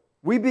Israel.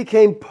 We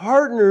became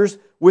partners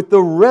with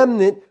the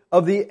remnant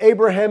of the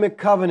Abrahamic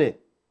covenant.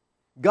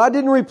 God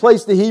didn't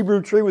replace the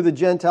Hebrew tree with the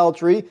Gentile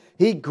tree.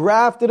 He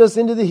grafted us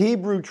into the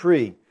Hebrew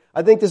tree.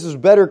 I think this is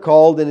better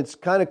called, and it's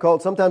kind of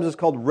called, sometimes it's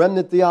called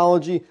remnant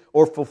theology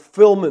or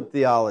fulfillment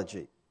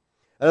theology.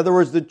 In other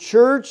words, the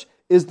church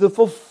is the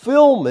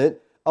fulfillment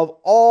of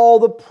all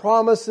the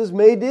promises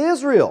made to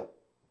Israel.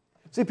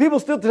 See, people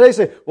still today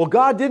say, well,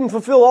 God didn't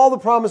fulfill all the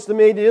promise He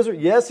made to Israel.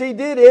 Yes, He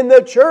did in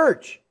the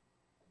church.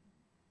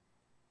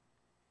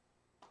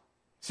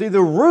 See,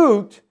 the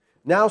root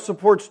now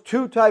supports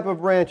two types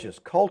of branches,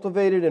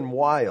 cultivated and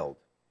wild.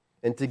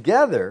 And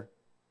together,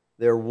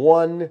 they're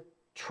one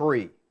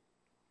tree.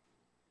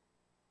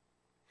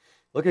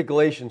 Look at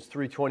Galatians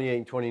 3:28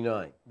 and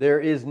 29. There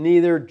is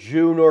neither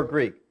Jew nor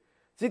Greek.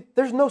 See,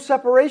 there's no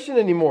separation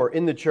anymore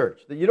in the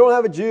church. You don't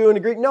have a Jew and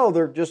a Greek. No,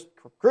 they're just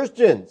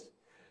Christians.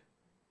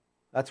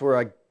 That's where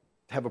I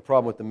have a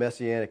problem with the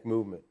Messianic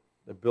movement.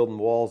 They're building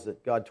walls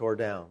that God tore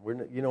down.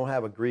 You don't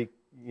have a Greek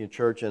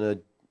church and a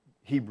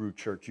Hebrew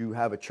church. You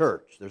have a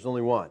church. There's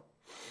only one.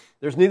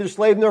 There's neither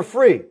slave nor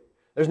free.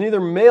 There's neither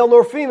male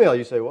nor female.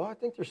 You say, well, I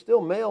think there's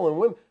still male and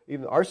women.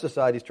 Even our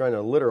society's trying to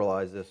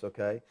literalize this,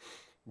 okay?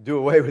 Do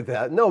away with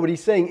that. No, but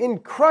he's saying in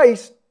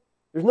Christ,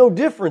 there's no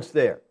difference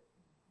there.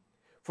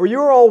 For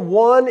you're all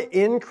one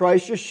in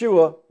Christ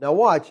Yeshua. Now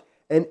watch.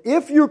 And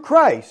if you're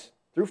Christ,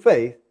 through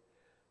faith,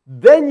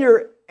 then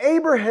you're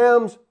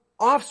Abraham's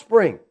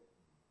offspring.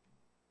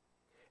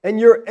 And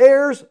you're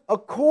heirs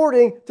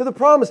according to the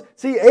promise.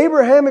 See,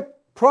 Abrahamic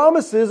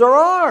promises are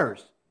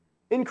ours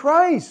in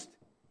Christ.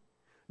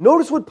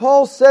 Notice what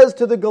Paul says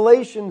to the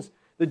Galatians,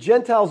 the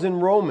Gentiles in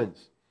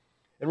Romans.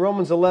 In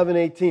Romans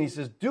 11:18, he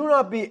says, do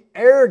not be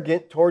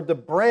arrogant toward the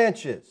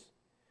branches.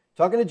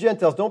 Talking to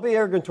Gentiles, don't be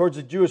arrogant towards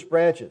the Jewish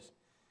branches.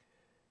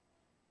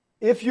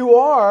 If you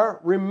are,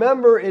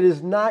 remember it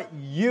is not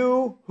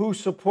you who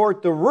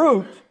support the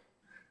root,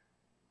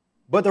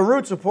 but the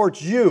root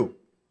supports you.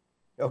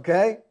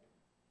 Okay?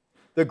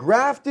 The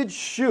grafted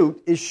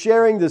shoot is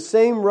sharing the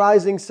same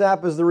rising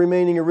sap as the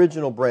remaining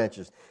original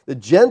branches. The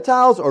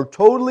Gentiles are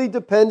totally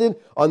dependent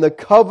on the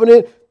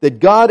covenant that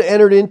God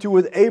entered into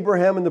with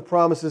Abraham and the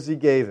promises He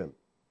gave him.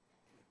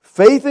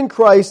 Faith in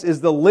Christ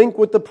is the link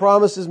with the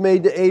promises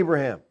made to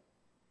Abraham.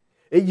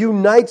 It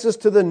unites us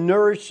to the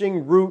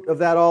nourishing root of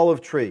that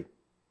olive tree.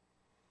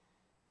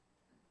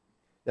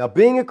 Now,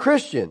 being a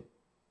Christian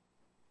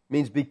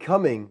means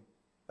becoming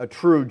a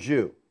true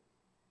Jew.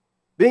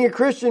 Being a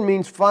Christian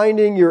means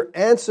finding your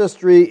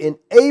ancestry in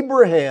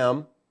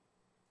Abraham.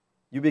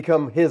 You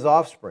become his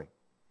offspring.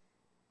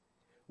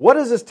 What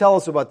does this tell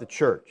us about the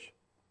church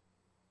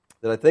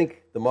that I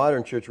think the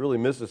modern church really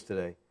misses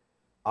today?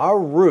 Our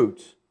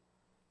roots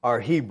are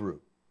Hebrew.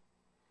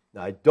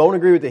 Now, I don't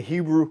agree with the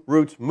Hebrew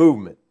roots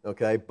movement,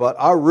 okay? But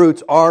our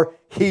roots are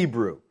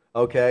Hebrew,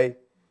 okay?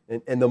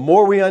 And the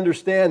more we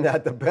understand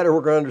that, the better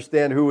we're going to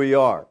understand who we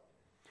are.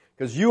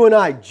 Because you and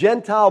I,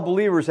 Gentile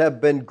believers,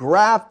 have been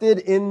grafted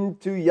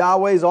into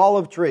Yahweh's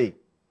olive tree.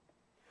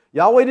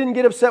 Yahweh didn't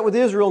get upset with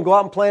Israel and go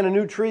out and plant a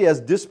new tree as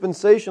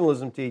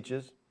dispensationalism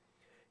teaches.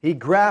 He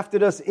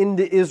grafted us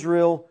into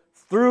Israel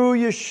through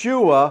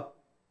Yeshua,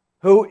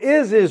 who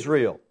is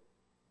Israel.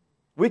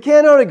 We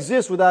cannot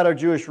exist without our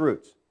Jewish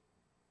roots.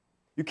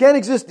 You can't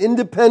exist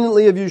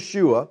independently of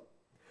Yeshua,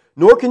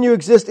 nor can you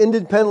exist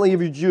independently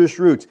of your Jewish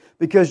roots,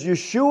 because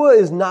Yeshua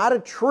is not a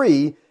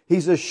tree,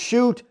 He's a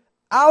shoot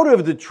out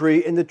of the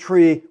tree, and the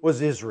tree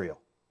was Israel,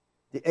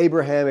 the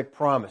Abrahamic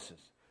promises.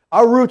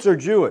 Our roots are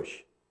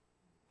Jewish.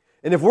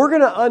 And if we're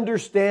going to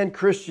understand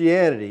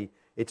Christianity,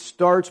 it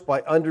starts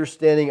by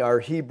understanding our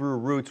Hebrew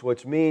roots,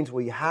 which means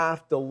we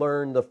have to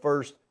learn the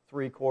first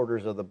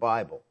 3/4 of the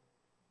Bible.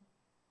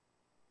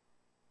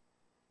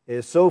 It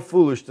is so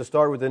foolish to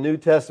start with the New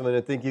Testament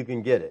and think you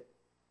can get it.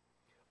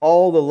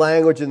 All the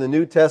language in the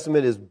New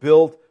Testament is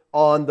built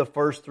on the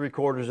first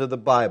 3/4 of the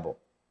Bible.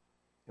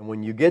 And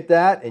when you get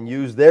that and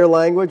use their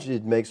language,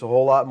 it makes a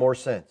whole lot more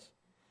sense.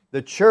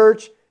 The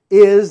church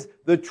is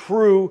the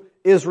true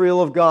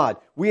Israel of God.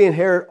 We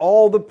inherit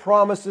all the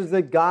promises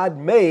that God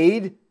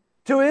made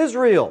to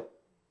Israel.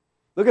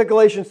 Look at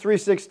Galatians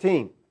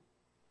 3:16.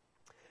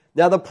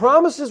 Now the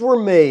promises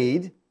were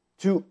made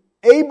to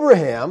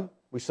Abraham,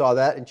 we saw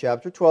that in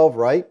chapter 12,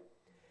 right?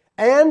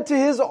 And to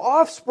his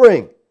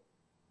offspring.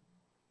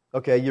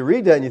 Okay, you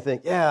read that and you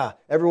think, yeah,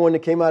 everyone that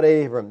came out of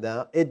Abraham.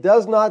 Now, it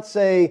does not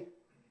say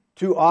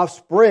to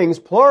offsprings,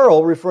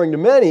 plural, referring to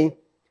many,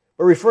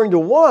 but referring to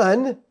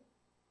one,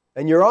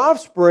 and your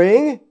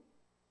offspring,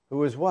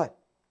 who is what?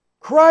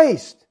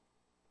 Christ.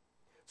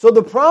 So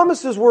the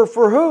promises were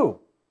for who?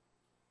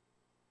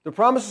 The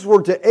promises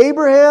were to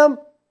Abraham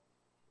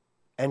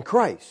and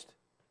Christ.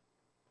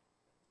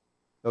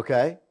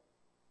 Okay?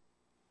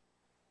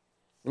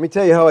 Let me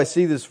tell you how I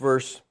see this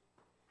verse,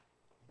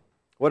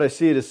 what I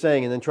see it as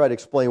saying, and then try to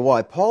explain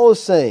why. Paul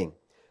is saying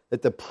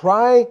that the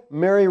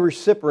primary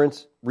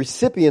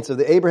recipients of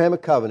the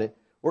Abrahamic covenant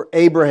were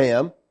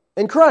Abraham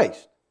and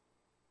Christ.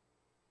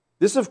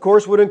 This, of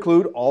course, would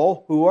include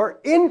all who are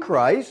in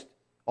Christ,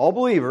 all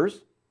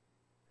believers.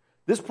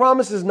 This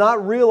promise is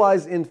not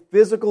realized in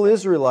physical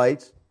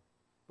Israelites,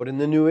 but in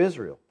the new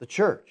Israel, the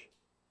church.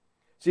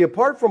 See,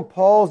 apart from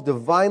Paul's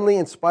divinely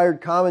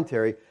inspired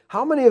commentary,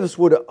 how many of us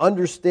would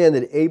understand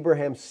that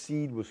Abraham's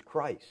seed was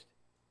Christ?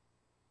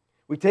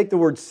 We take the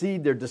word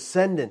seed, their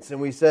descendants,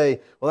 and we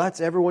say, well, that's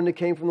everyone that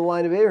came from the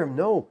line of Abraham.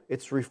 No,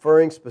 it's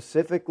referring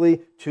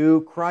specifically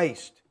to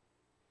Christ.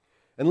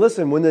 And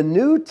listen, when the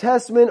New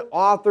Testament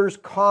authors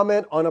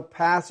comment on a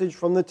passage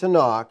from the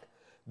Tanakh,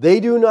 they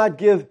do not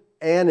give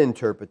an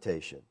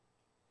interpretation.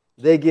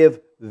 They give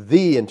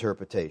the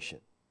interpretation.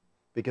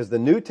 Because the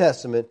New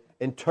Testament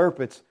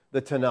interprets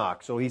the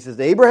Tanakh. So he says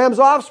Abraham's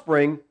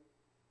offspring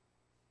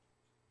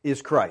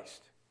is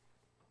Christ.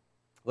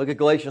 Look at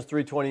Galatians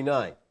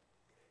 3:29.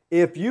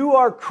 If you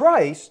are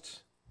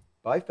Christ's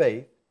by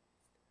faith,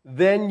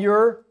 then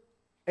you're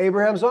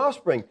Abraham's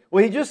offspring.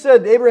 Well, he just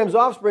said Abraham's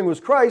offspring was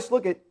Christ.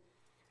 Look at,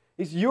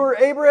 you're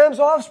Abraham's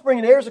offspring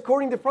and heirs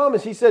according to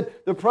promise. He said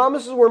the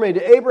promises were made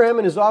to Abraham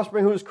and his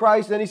offspring who is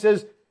Christ. Then he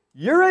says,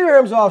 you're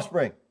Abraham's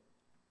offspring.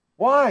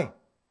 Why?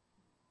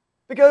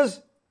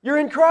 Because you're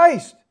in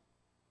Christ.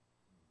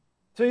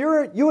 So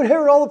you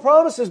inherit all the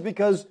promises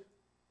because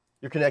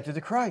you're connected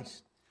to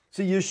Christ.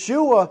 See,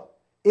 Yeshua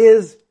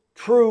is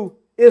true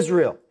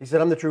Israel. He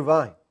said, I'm the true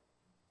vine.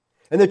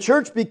 And the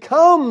church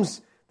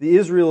becomes the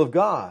Israel of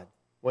God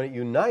when it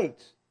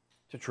unites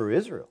to true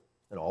Israel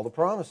and all the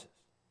promises.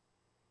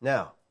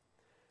 Now,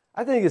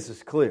 I think this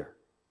is clear.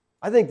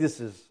 I think this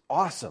is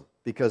awesome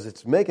because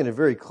it's making it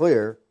very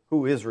clear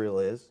who Israel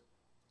is,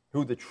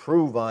 who the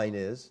true vine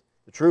is,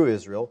 the true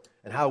Israel,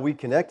 and how we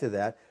connect to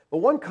that. But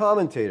one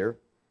commentator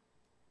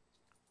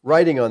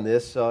writing on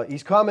this,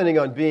 he's commenting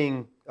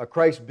on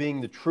Christ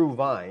being the true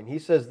vine. He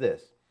says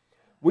this: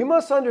 we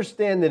must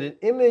understand that an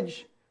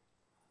image,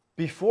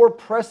 before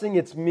pressing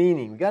its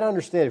meaning, we've got to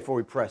understand it before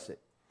we press it.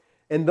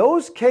 In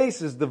those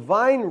cases, the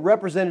vine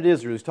represented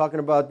Israel. He's talking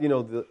about,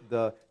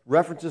 the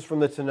references from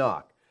the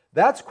Tanakh.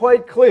 That's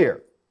quite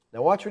clear.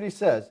 Now watch what he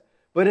says.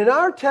 But in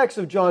our text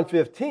of John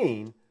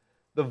 15,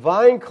 the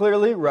vine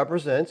clearly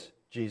represents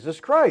Jesus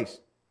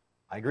Christ.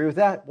 I agree with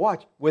that.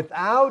 Watch.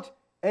 Without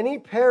any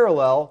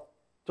parallel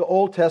to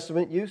Old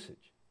Testament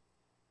usage.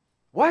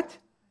 What?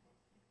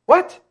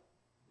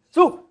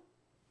 So,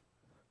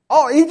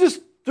 he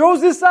just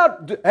throws this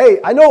out. Hey,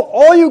 I know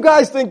all you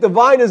guys think the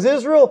vine is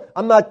Israel.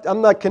 I'm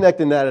not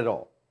connecting that at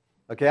all.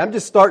 Okay, I'm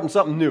just starting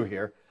something new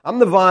here. I'm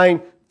the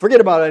vine. Forget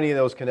about any of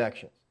those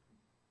connections.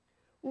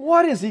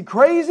 What, is he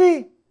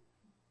crazy?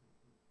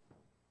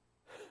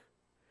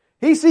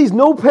 He sees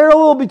no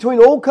parallel between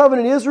Old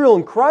Covenant Israel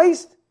and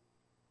Christ?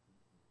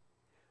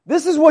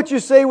 This is what you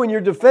say when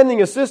you're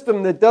defending a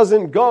system that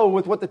doesn't go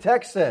with what the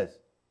text says.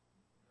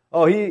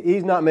 Oh,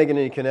 he's not making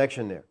any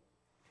connection there.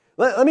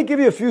 Let me give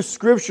you a few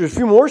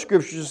more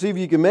scriptures to see if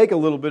you can make a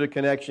little bit of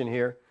connection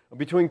here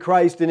between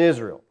Christ and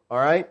Israel. All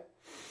right?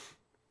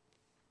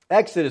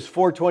 Exodus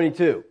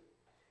 4:22.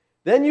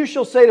 Then you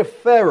shall say to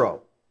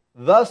Pharaoh,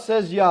 thus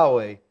says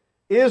Yahweh,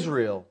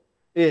 Israel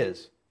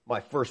is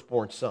my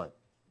firstborn son.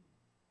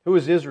 Who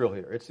is Israel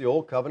here? It's the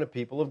old covenant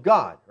people of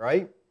God,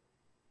 right?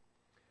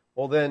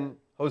 Well then,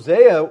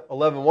 Hosea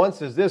 11:1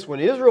 says this: when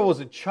Israel was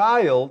a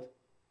child,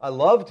 I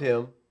loved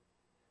him,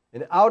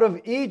 and out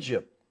of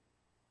Egypt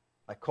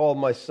I called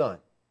my son.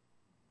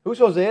 Who's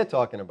Hosea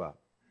talking about?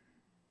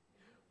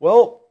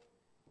 Well,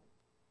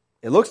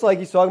 it looks like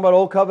he's talking about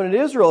Old Covenant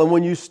Israel. And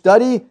when you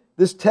study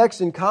this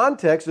text in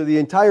context, or the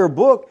entire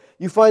book,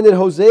 you find that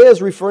Hosea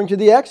is referring to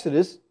the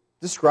Exodus,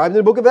 described in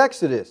the book of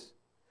Exodus.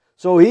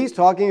 So he's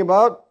talking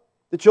about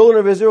the children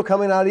of Israel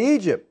coming out of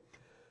Egypt.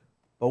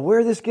 But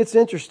where this gets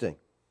interesting,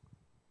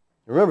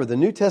 remember, the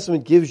New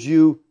Testament gives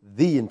you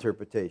the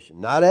interpretation,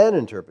 not an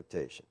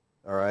interpretation.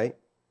 All right?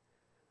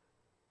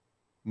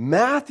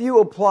 Matthew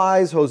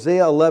applies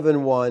Hosea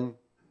 11:1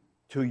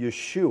 to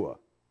Yeshua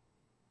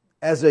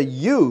as a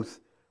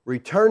youth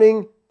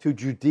returning to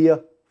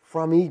Judea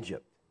from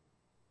Egypt.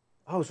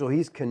 Oh, so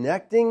he's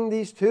connecting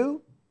these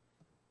two?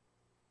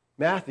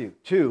 Matthew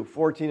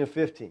 2:14 and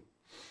 15.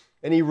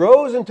 And he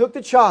rose and took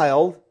the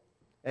child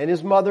and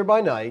his mother by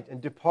night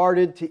and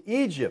departed to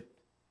Egypt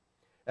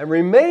and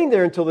remained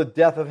there until the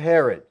death of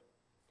Herod.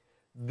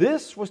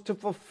 This was to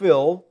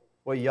fulfill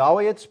what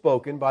Yahweh had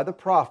spoken by the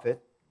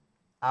prophet,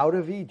 out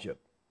of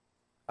Egypt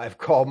I've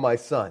called my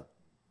son.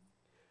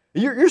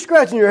 You're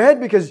scratching your head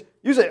because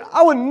you say,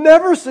 I would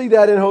never see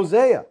that in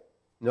Hosea.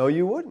 No,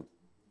 you wouldn't.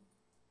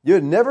 You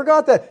had never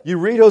got that. You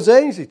read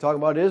Hosea, you see, talking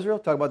about Israel,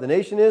 talking about the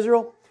nation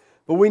Israel.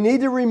 But we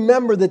need to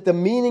remember that the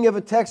meaning of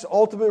a text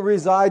ultimately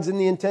resides in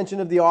the intention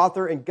of the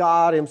author, and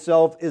God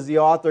himself is the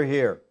author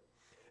here.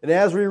 And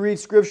as we read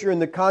Scripture in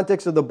the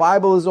context of the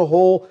Bible as a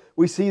whole,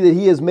 we see that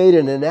he has made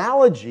an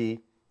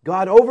analogy.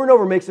 God over and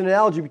over makes an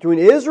analogy between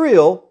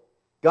Israel,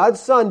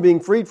 God's son being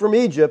freed from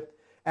Egypt,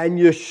 and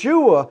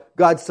Yeshua,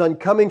 God's son,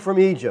 coming from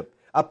Egypt.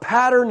 A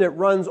pattern that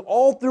runs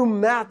all through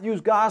Matthew's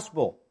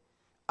gospel.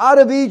 Out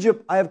of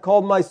Egypt I have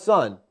called my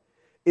son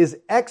is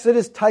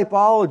Exodus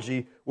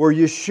typology where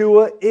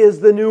Yeshua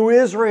is the new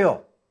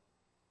Israel.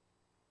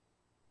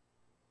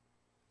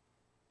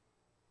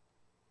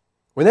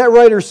 When that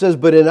writer says,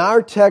 but in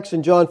our text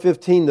in John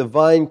 15, the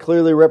vine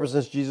clearly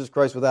represents Jesus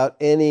Christ without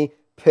any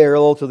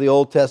parallel to the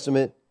Old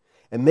Testament,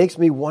 it makes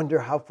me wonder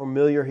how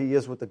familiar he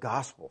is with the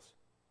Gospels.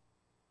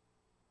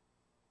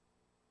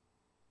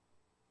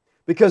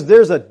 Because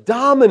there's a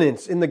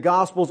dominance in the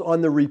Gospels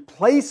on the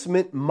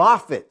replacement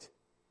Mophet.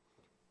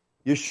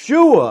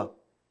 Yeshua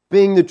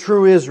being the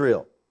true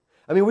Israel.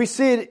 I mean, we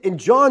see it in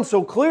John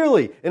so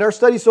clearly. In our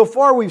study so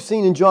far, we've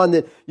seen in John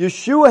that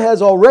Yeshua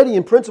has already,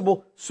 in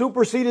principle,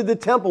 superseded the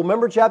temple.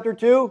 Remember chapter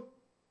 2?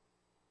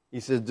 He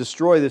says,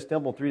 destroy this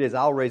temple in 3 days.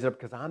 I'll raise it up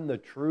because I'm the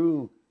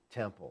true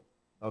temple.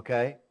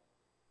 Okay?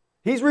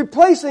 He's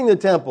replacing the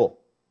temple.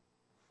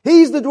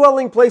 He's the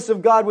dwelling place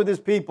of God with His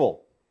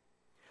people.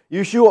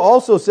 Yeshua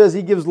also says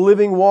He gives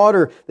living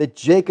water that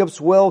Jacob's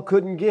well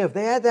couldn't give.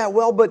 They had that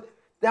well, but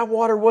that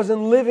water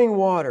wasn't living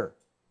water.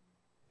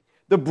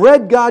 The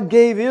bread God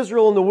gave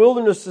Israel in the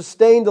wilderness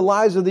sustained the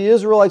lives of the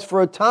Israelites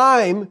for a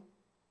time.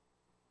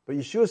 But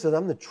Yeshua says,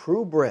 I'm the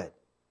true bread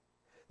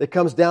that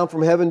comes down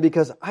from heaven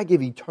because I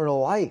give eternal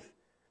life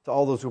to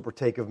all those who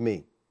partake of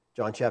me.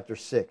 John chapter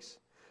 6.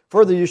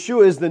 Further,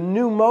 Yeshua is the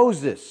new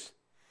Moses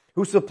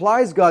who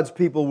supplies God's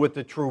people with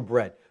the true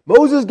bread.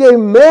 Moses gave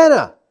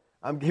manna.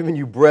 I'm giving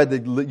you bread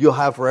that you'll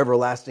have for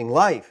everlasting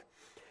life.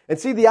 And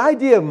see, the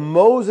idea of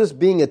Moses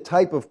being a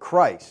type of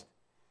Christ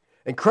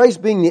and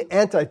Christ being the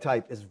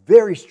antitype is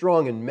very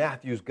strong in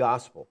Matthew's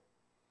gospel.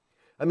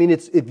 I mean,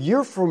 if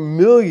you're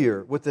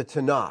familiar with the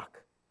Tanakh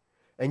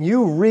and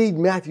you read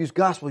Matthew's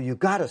gospel, you've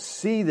got to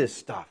see this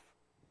stuff.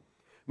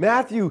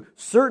 Matthew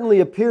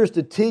certainly appears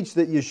to teach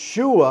that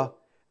Yeshua,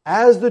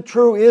 as the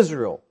true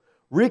Israel,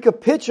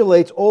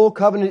 recapitulates Old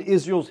Covenant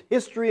Israel's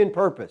history and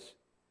purpose.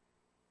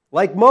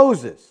 Like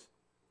Moses,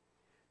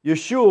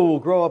 Yeshua will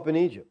grow up in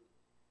Egypt.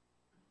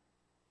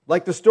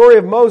 Like the story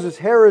of Moses,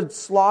 Herod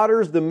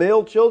slaughters the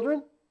male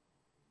children.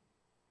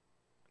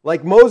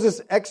 Like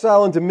Moses'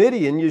 exile into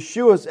Midian,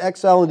 Yeshua's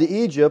exile into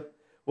Egypt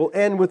will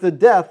end with the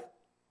death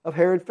of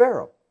Herod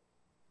Pharaoh.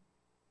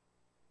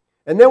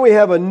 And then we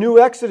have a new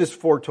Exodus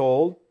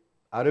foretold.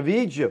 Out of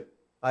Egypt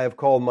I have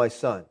called my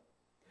son.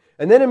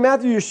 And then in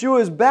Matthew,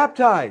 Yeshua is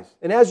baptized.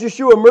 And as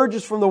Yeshua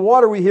emerges from the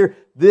water, we hear,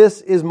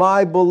 this is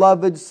my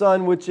beloved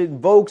son, which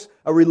invokes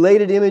a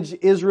related image.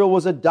 Israel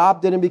was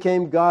adopted and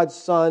became God's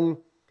son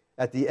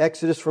at the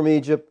Exodus from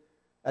Egypt,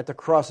 at the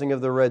crossing of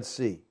the Red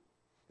Sea.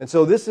 And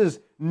so this is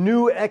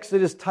new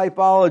Exodus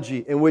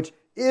typology in which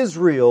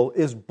Israel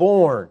is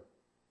born.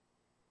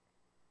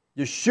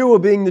 Yeshua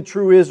being the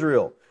true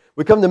Israel.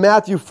 We come to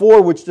Matthew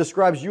 4, which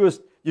describes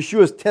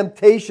Yeshua's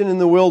temptation in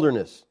the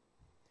wilderness.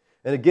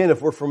 And again,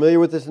 if we're familiar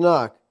with this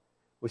Tanakh,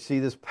 we see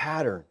this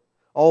pattern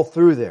all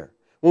through there.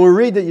 When we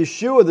read that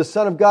Yeshua, the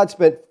Son of God,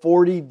 spent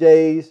 40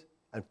 days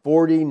and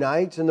 40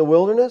 nights in the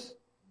wilderness,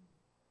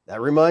 that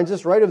reminds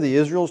us, right, of the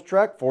Israel's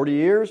trek, 40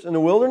 years in the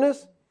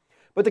wilderness.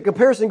 But the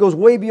comparison goes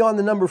way beyond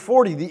the number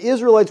 40. The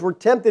Israelites were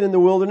tempted in the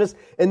wilderness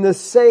in the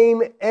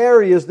same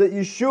areas that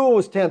Yeshua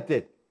was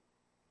tempted.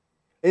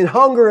 In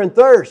hunger and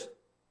thirst.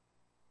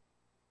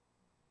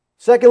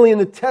 Secondly, in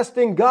the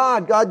testing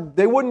God,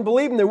 they wouldn't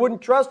believe Him, they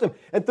wouldn't trust Him.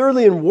 And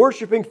thirdly, in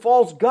worshiping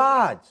false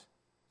gods.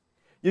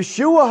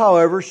 Yeshua,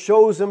 however,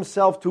 shows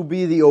Himself to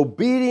be the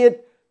obedient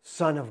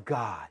Son of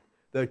God,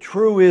 the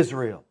true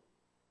Israel.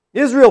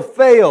 Israel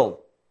failed.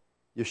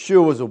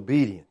 Yeshua was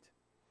obedient.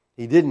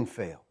 He didn't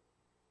fail.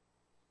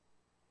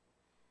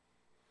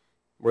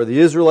 Where the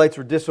Israelites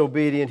were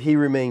disobedient, He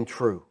remained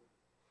true.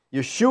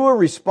 Yeshua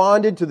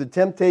responded to the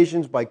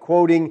temptations by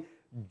quoting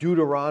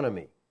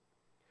Deuteronomy,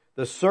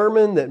 the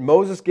sermon that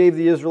Moses gave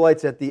the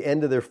Israelites at the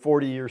end of their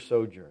 40-year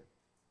sojourn.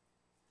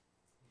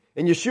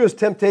 In Yeshua's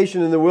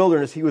temptation in the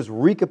wilderness, He was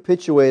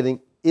recapitulating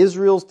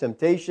Israel's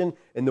temptation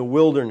in the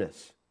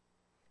wilderness.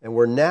 And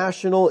where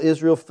national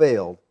Israel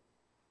failed,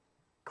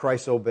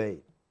 Christ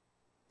obeyed.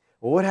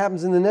 Well, what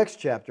happens in the next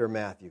chapter of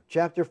Matthew?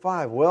 Chapter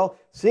 5. Well,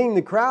 seeing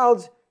the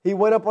crowds, He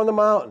went up on the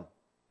mountain.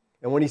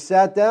 And when He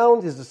sat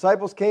down, His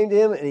disciples came to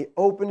Him and He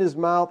opened His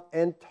mouth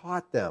and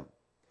taught them.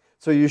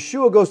 So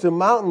Yeshua goes to a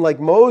mountain like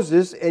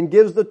Moses and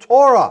gives the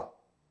Torah,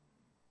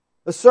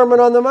 the Sermon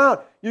on the Mount.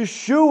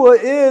 Yeshua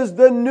is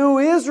the new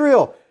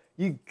Israel.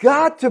 You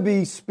got to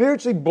be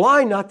spiritually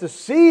blind not to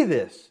see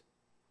this.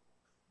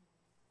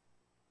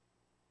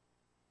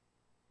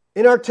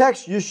 In our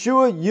text,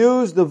 Yeshua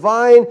used the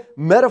vine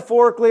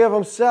metaphorically of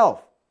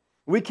Himself.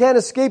 We can't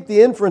escape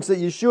the inference that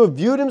Yeshua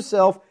viewed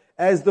Himself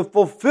as the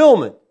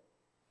fulfillment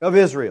of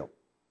Israel.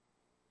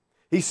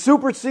 He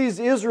supersedes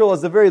Israel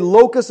as the very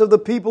locus of the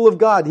people of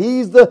God.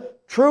 He's the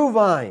true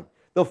vine,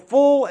 the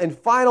full and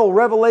final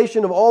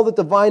revelation of all that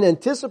the vine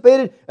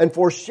anticipated and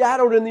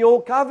foreshadowed in the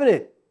Old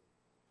Covenant.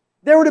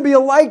 They were to be a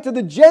light to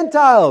the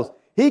Gentiles.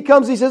 He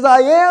comes, He says, I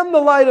am the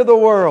light of the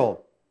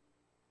world.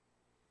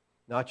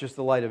 Not just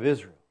the light of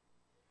Israel.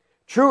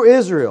 True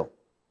Israel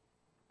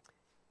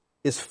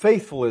is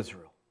faithful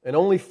Israel, and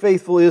only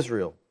faithful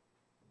Israel.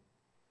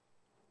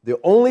 The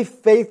only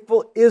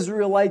faithful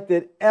Israelite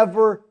that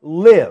ever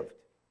lived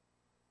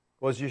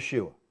was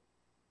Yeshua.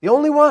 The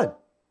only one.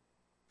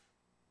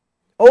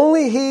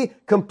 Only He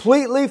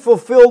completely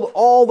fulfilled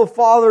all the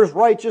Father's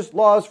righteous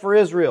laws for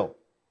Israel.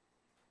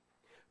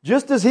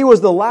 Just as He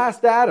was the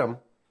last Adam,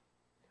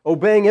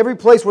 obeying every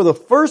place where the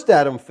first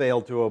Adam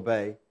failed to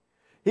obey,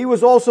 He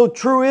was also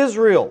true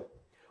Israel,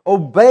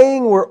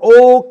 obeying where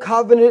Old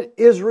Covenant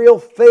Israel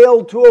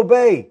failed to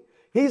obey.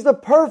 He's the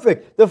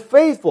perfect, the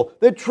faithful,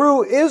 the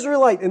true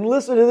Israelite. And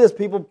listen to this,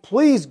 people.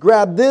 Please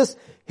grab this.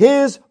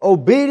 His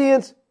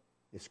obedience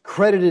is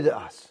credited to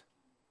us.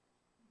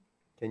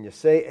 Can you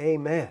say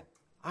amen?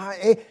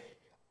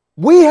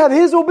 We have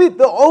His obedience.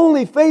 The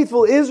only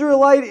faithful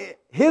Israelite,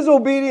 His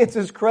obedience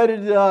is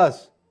credited to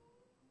us.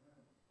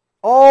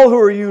 All who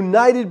are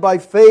united by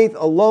faith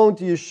alone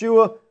to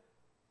Yeshua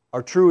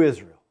are true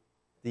Israel.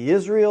 The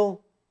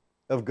Israel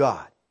of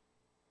God.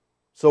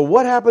 So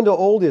what happened to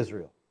old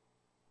Israel?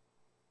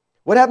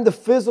 What happened to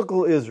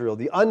physical Israel,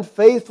 the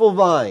unfaithful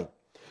vine?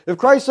 If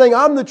Christ's saying,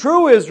 I'm the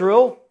true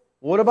Israel,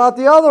 what about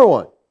the other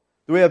one?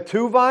 Do we have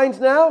two vines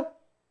now?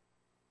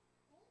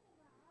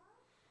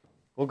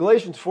 Well,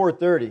 Galatians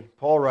 4:30,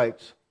 Paul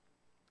writes,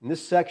 and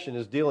this section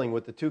is dealing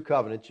with the two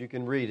covenants. You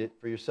can read it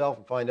for yourself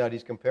and find out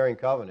he's comparing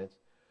covenants.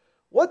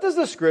 What does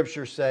the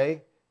Scripture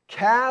say?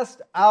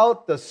 Cast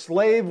out the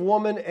slave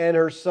woman and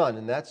her son.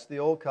 And that's the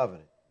old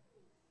covenant.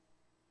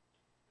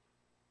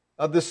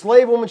 Of the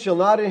slave woman shall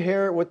not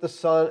inherit with the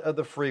son of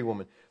the free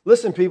woman.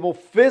 Listen, people,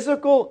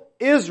 physical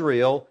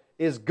Israel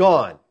is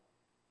gone.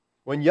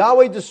 When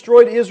Yahweh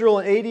destroyed Israel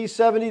in AD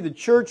 70, the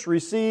church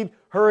received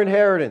her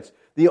inheritance.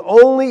 The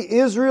only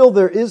Israel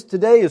there is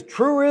today is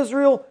true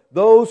Israel,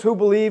 those who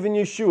believe in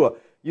Yeshua.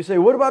 You say,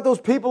 what about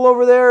those people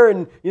over there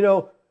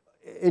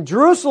in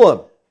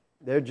Jerusalem?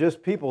 They're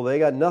just people. They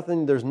got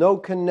nothing. There's no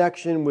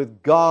connection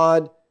with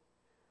God.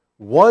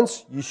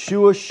 Once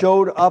Yeshua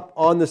showed up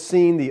on the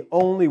scene, the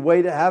only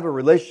way to have a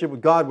relationship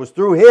with God was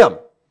through Him.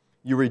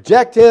 You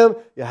reject Him,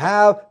 you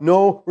have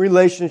no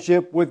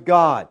relationship with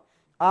God.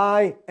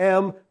 I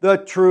am the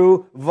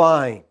true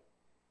vine.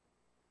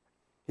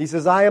 He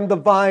says, I am the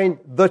vine,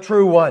 the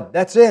true one.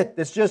 That's it.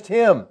 It's just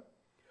Him.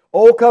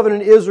 Old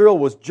covenant Israel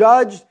was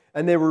judged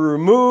and they were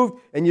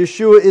removed, and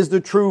Yeshua is the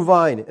true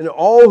vine. And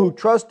all who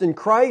trust in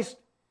Christ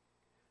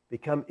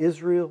become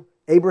Israel,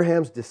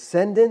 Abraham's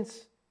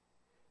descendants,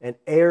 and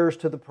heirs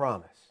to the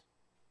promise.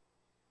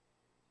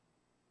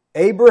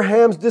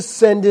 Abraham's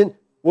descendant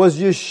was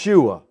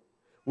Yeshua.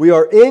 We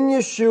are in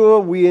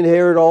Yeshua. We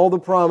inherit all the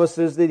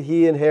promises that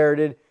He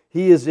inherited.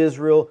 He is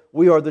Israel.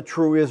 We are the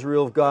true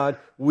Israel of God.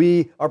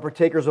 We are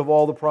partakers of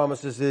all the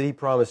promises that He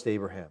promised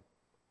Abraham.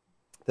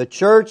 The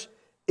church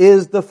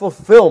is the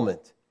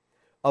fulfillment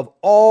of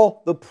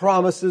all the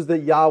promises that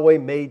Yahweh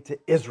made to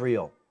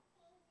Israel.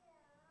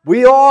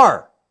 We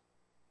are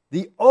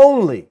the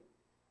only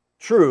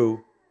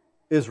true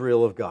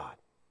Israel of God.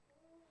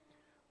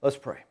 Let's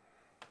pray.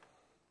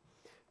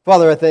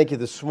 Father, I thank You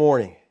this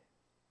morning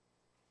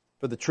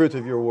for the truth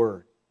of Your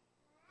word.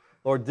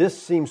 Lord,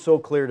 this seems so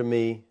clear to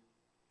me.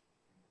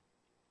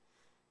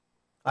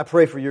 I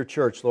pray for Your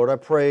church, Lord. I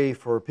pray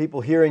for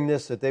people hearing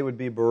this that they would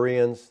be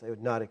Bereans. They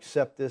would not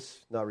accept this,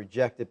 not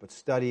reject it, but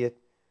study it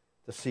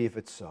to see if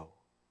it's so.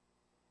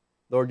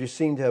 Lord, You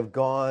seem to have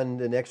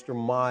gone an extra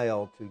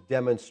mile to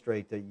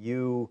demonstrate that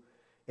You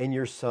and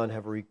Your Son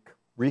have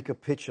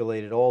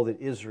recapitulated all that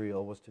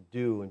Israel was to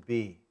do and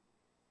be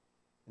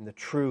in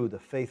the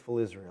faithful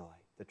Israelite,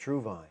 the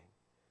true vine.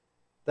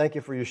 Thank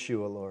You for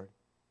Yeshua, Lord.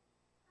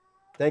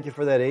 Thank You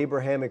for that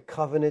Abrahamic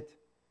covenant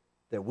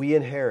that we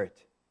inherit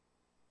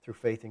through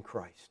faith in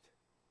Christ.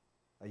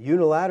 A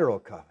unilateral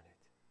covenant.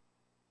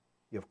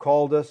 You have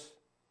called us,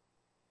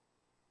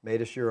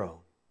 made us Your own.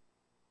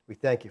 We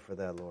thank You for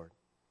that, Lord.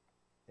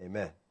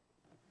 Amen.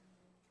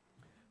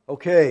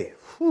 Okay.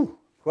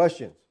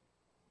 Questions?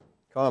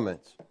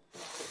 Comments?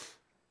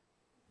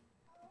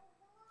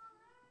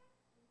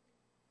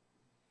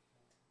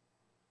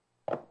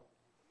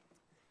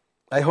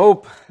 I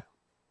hope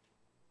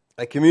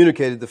I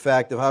communicated the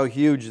fact of how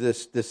huge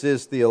this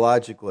is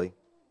theologically.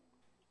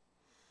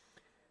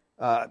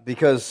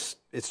 Because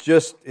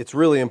it's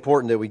really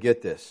important that we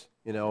get this.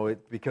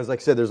 Because like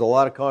I said, there's a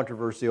lot of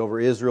controversy over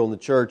Israel and the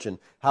church and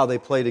how they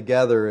play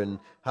together and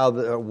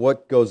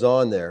what goes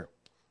on there.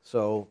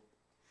 So,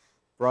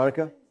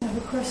 Veronica? I have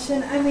a question.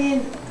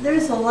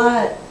 There's a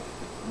lot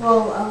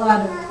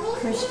of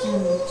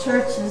Christian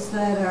churches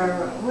that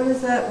are, what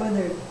is that,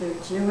 whether they're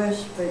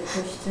Jewish but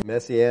Christian?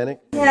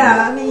 Messianic?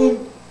 Yeah,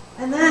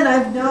 and then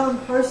I've known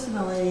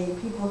personally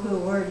people who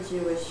were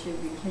Jewish who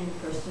became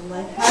Christian.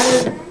 Like,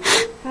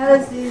 how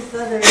does these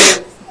other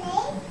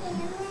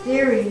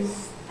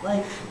theories,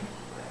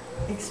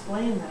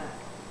 explain that?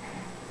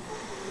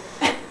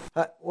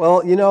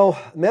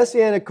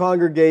 Messianic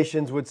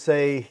congregations would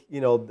say,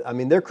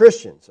 they're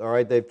Christians, all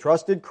right? They've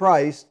trusted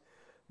Christ,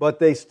 but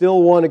they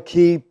still want to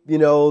keep,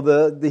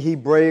 the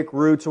Hebraic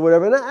roots or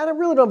whatever. And I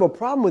really don't have a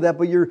problem with that,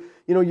 but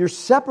you're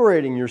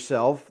separating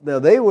yourself. Now,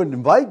 they would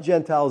invite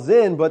Gentiles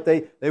in, but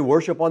they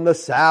worship on the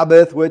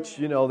Sabbath, which,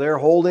 they're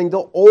holding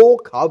the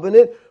old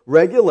covenant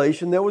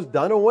regulation that was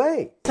done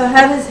away. So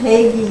how does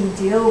Hagee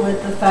deal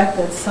with the fact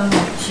that some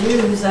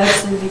Jews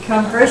actually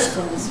become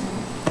Christians?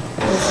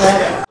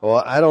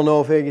 Well, I don't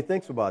know if Hagee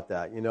thinks about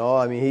that.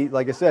 He,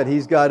 like I said,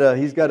 he's got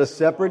a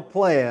separate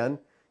plan.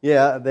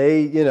 Yeah,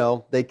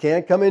 they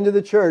can't come into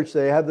the church.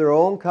 They have their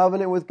own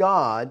covenant with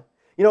God.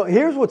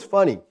 Here's what's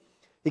funny.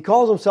 He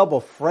calls himself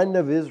a friend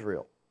of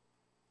Israel.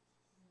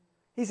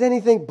 He's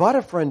anything but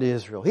a friend of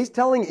Israel. He's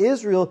telling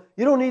Israel,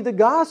 you don't need the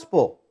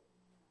gospel.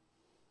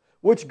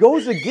 Which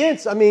goes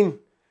against,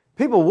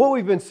 People, what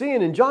we've been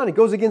seeing in John, it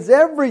goes against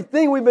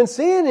everything we've been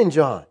seeing in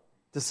John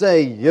to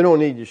say you don't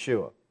need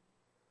Yeshua.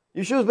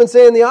 Yeshua's been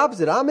saying the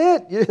opposite. I'm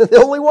it. You're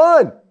the only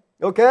one.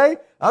 Okay?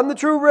 I'm the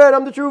true bread.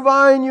 I'm the true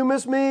vine. You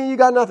miss me. You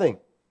got nothing.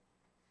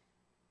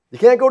 You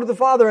can't go to the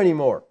Father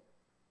anymore.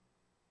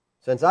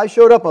 Since I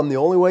showed up, I'm the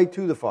only way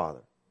to the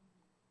Father.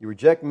 You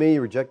reject me,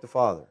 you reject the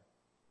Father.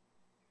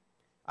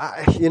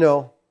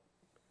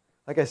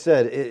 Like I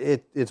said,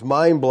 it's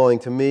mind-blowing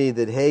to me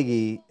that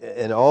Hagee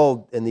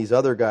and these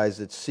other guys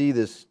that see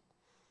this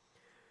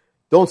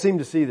don't seem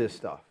to see this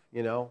stuff,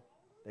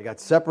 They got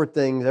separate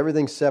things,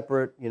 everything's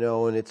separate,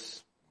 and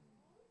it's,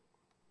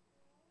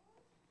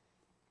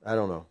 I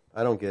don't know.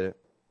 I don't get it.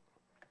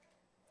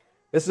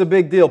 This is a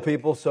big deal,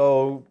 people,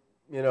 so,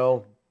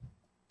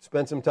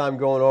 spend some time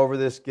going over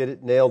this, get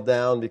it nailed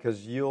down,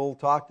 because you'll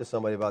talk to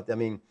somebody about that. I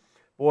mean,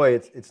 boy,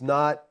 it's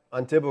not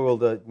untypical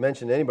to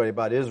mention to anybody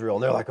about Israel,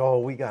 and they're like, oh,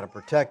 we got to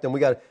protect them.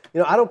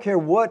 I don't care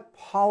what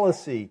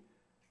policy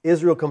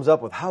Israel comes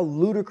up with, how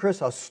ludicrous,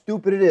 how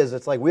stupid it is.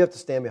 It's like we have to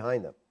stand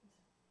behind them.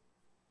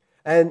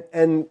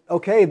 And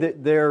okay,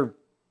 they're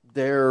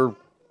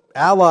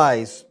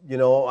allies.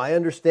 I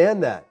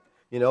understand that.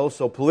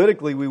 So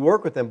politically we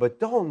work with them, but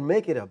don't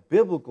make it a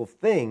biblical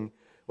thing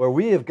where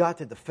we have got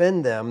to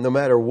defend them no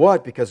matter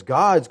what, because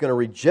God's going to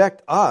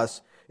reject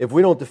us if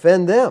we don't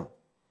defend them.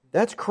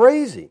 That's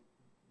crazy.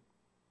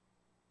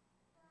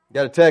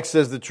 Got a text that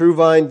says the true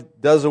vine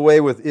does away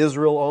with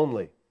Israel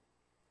only.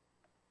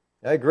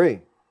 I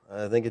agree.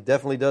 I think it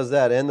definitely does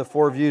that. And the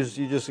 4 views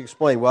you just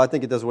explained. Well, I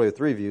think it does away with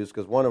 3 views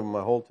because one of them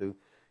I hold to.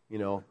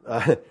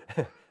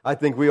 I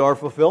think we are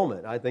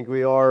fulfillment. I think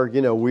we are,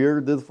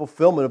 we're the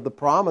fulfillment of the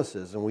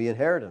promises and we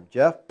inherit them.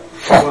 Jeff?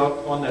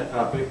 Well, on that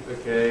topic,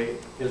 okay,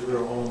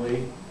 Israel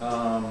only.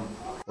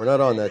 We're not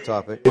on that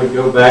topic. We would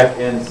go back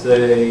and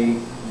say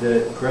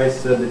that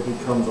Christ said that He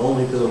comes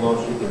only to the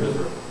lost sheep of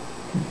Israel.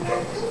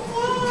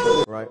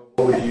 Right.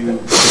 What would you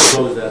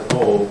close that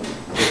hole?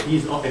 If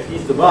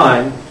He's the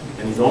vine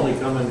and He's only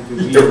coming to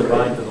be the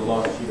vine to the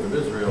lost sheep of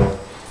Israel,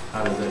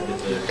 how does that get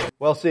there?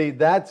 Well, see,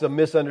 that's a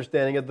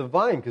misunderstanding of the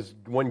vine, because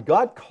when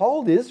God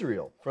called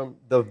Israel from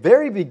the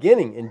very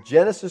beginning in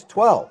Genesis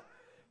 12,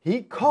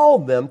 He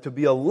called them to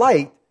be a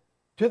light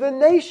to the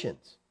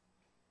nations.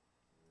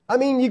 I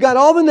mean, you got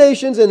all the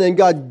nations, and then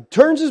God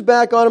turns His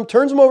back on them,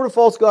 turns them over to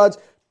false gods,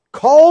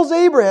 calls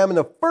Abraham, and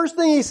the first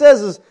thing He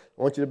says is,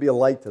 I want you to be a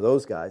light to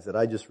those guys that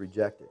I just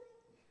rejected.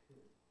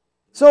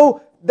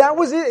 So that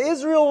was it.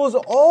 Israel was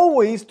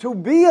always to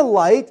be a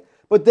light,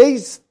 but they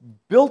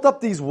built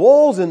up these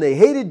walls and they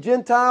hated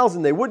Gentiles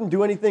and they wouldn't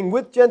do anything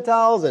with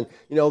Gentiles, and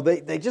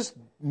they just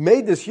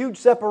made this huge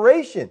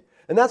separation.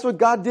 And that's what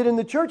God did in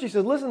the church. He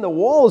said, listen, the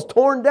wall is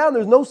torn down.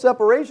 There's no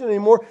separation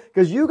anymore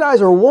because you guys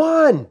are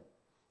one.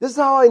 This is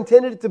how I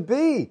intended it to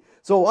be.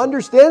 So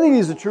understanding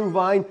He's a true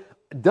vine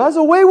does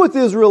away with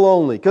Israel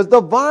only, because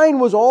the vine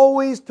was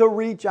always to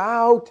reach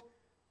out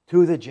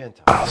to the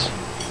Gentiles.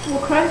 Well,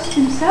 Christ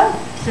Himself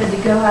said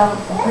to go out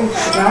and preach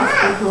the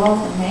gospel to all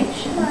the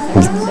nations.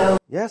 And so,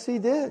 yes, He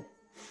did.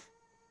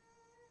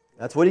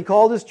 That's what He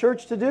called His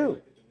church to do.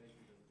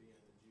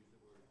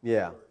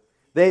 Yeah.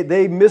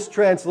 They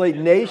mistranslate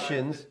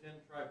nations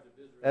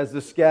as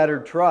the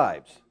scattered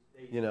tribes,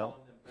 The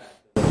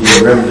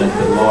remnant,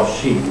 the lost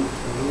sheep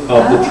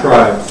of the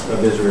tribes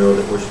of Israel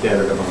that were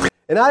scattered among them.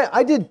 And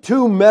I did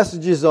 2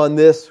 messages on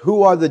this,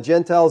 who are the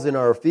Gentiles, in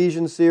our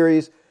Ephesians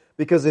series,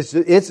 because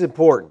it's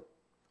important.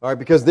 All right,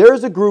 because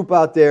there's a group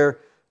out there,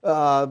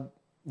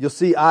 you'll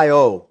see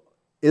IO,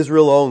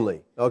 Israel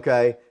only,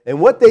 okay? And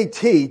what they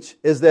teach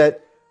is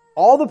that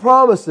all the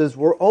promises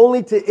were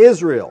only to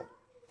Israel.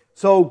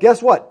 So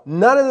guess what?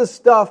 None of the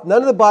stuff,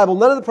 none of the Bible,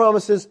 none of the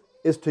promises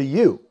is to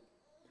you.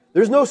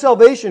 There's no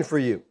salvation for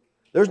you.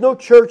 There's no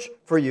church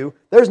for you.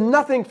 There's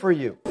nothing for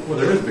you. Well,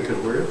 there is, because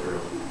we're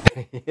Israel.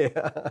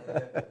 Yeah.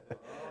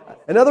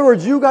 In other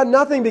words, you got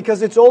nothing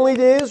because it's only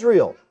to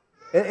Israel.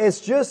 It's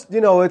just,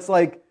 it's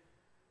like,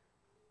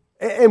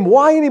 and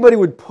why anybody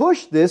would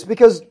push this,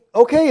 because,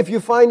 okay, if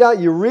you find out,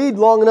 you read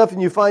long enough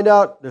and you find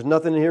out there's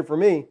nothing in here for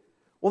me,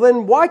 well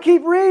then why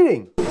keep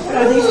reading?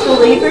 are these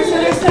believers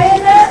that are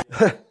saying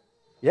that?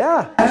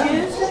 Yeah.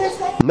 Jews that are saying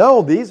that?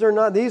 No, these are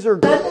not, these are...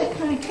 Doesn't it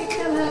kind of kick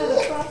them out of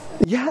the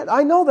process? Yeah,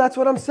 I know, that's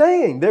what I'm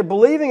saying. They're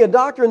believing a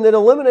doctrine that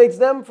eliminates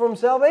them from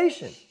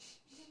salvation.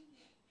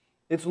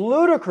 It's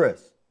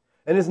ludicrous.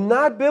 And it's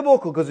not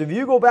biblical, because if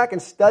you go back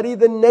and study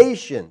the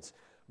nations,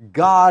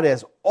 God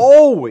has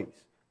always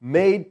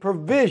made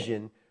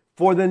provision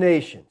for the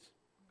nations.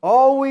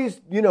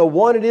 Always,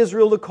 wanted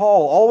Israel to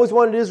call. Always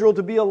wanted Israel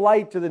to be a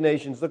light to the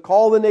nations, to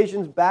call the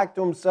nations back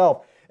to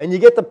Himself. And you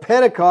get the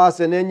Pentecost,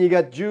 and then you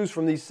got Jews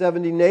from these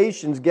 70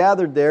 nations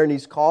gathered there, and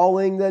He's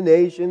calling the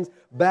nations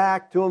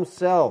back to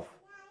Himself.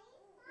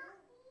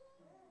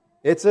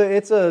 It's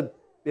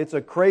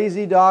a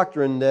crazy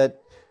doctrine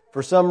that,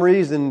 for some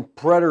reason,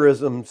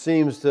 preterism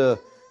seems to,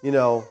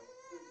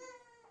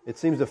 it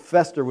seems to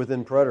fester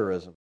within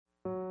preterism.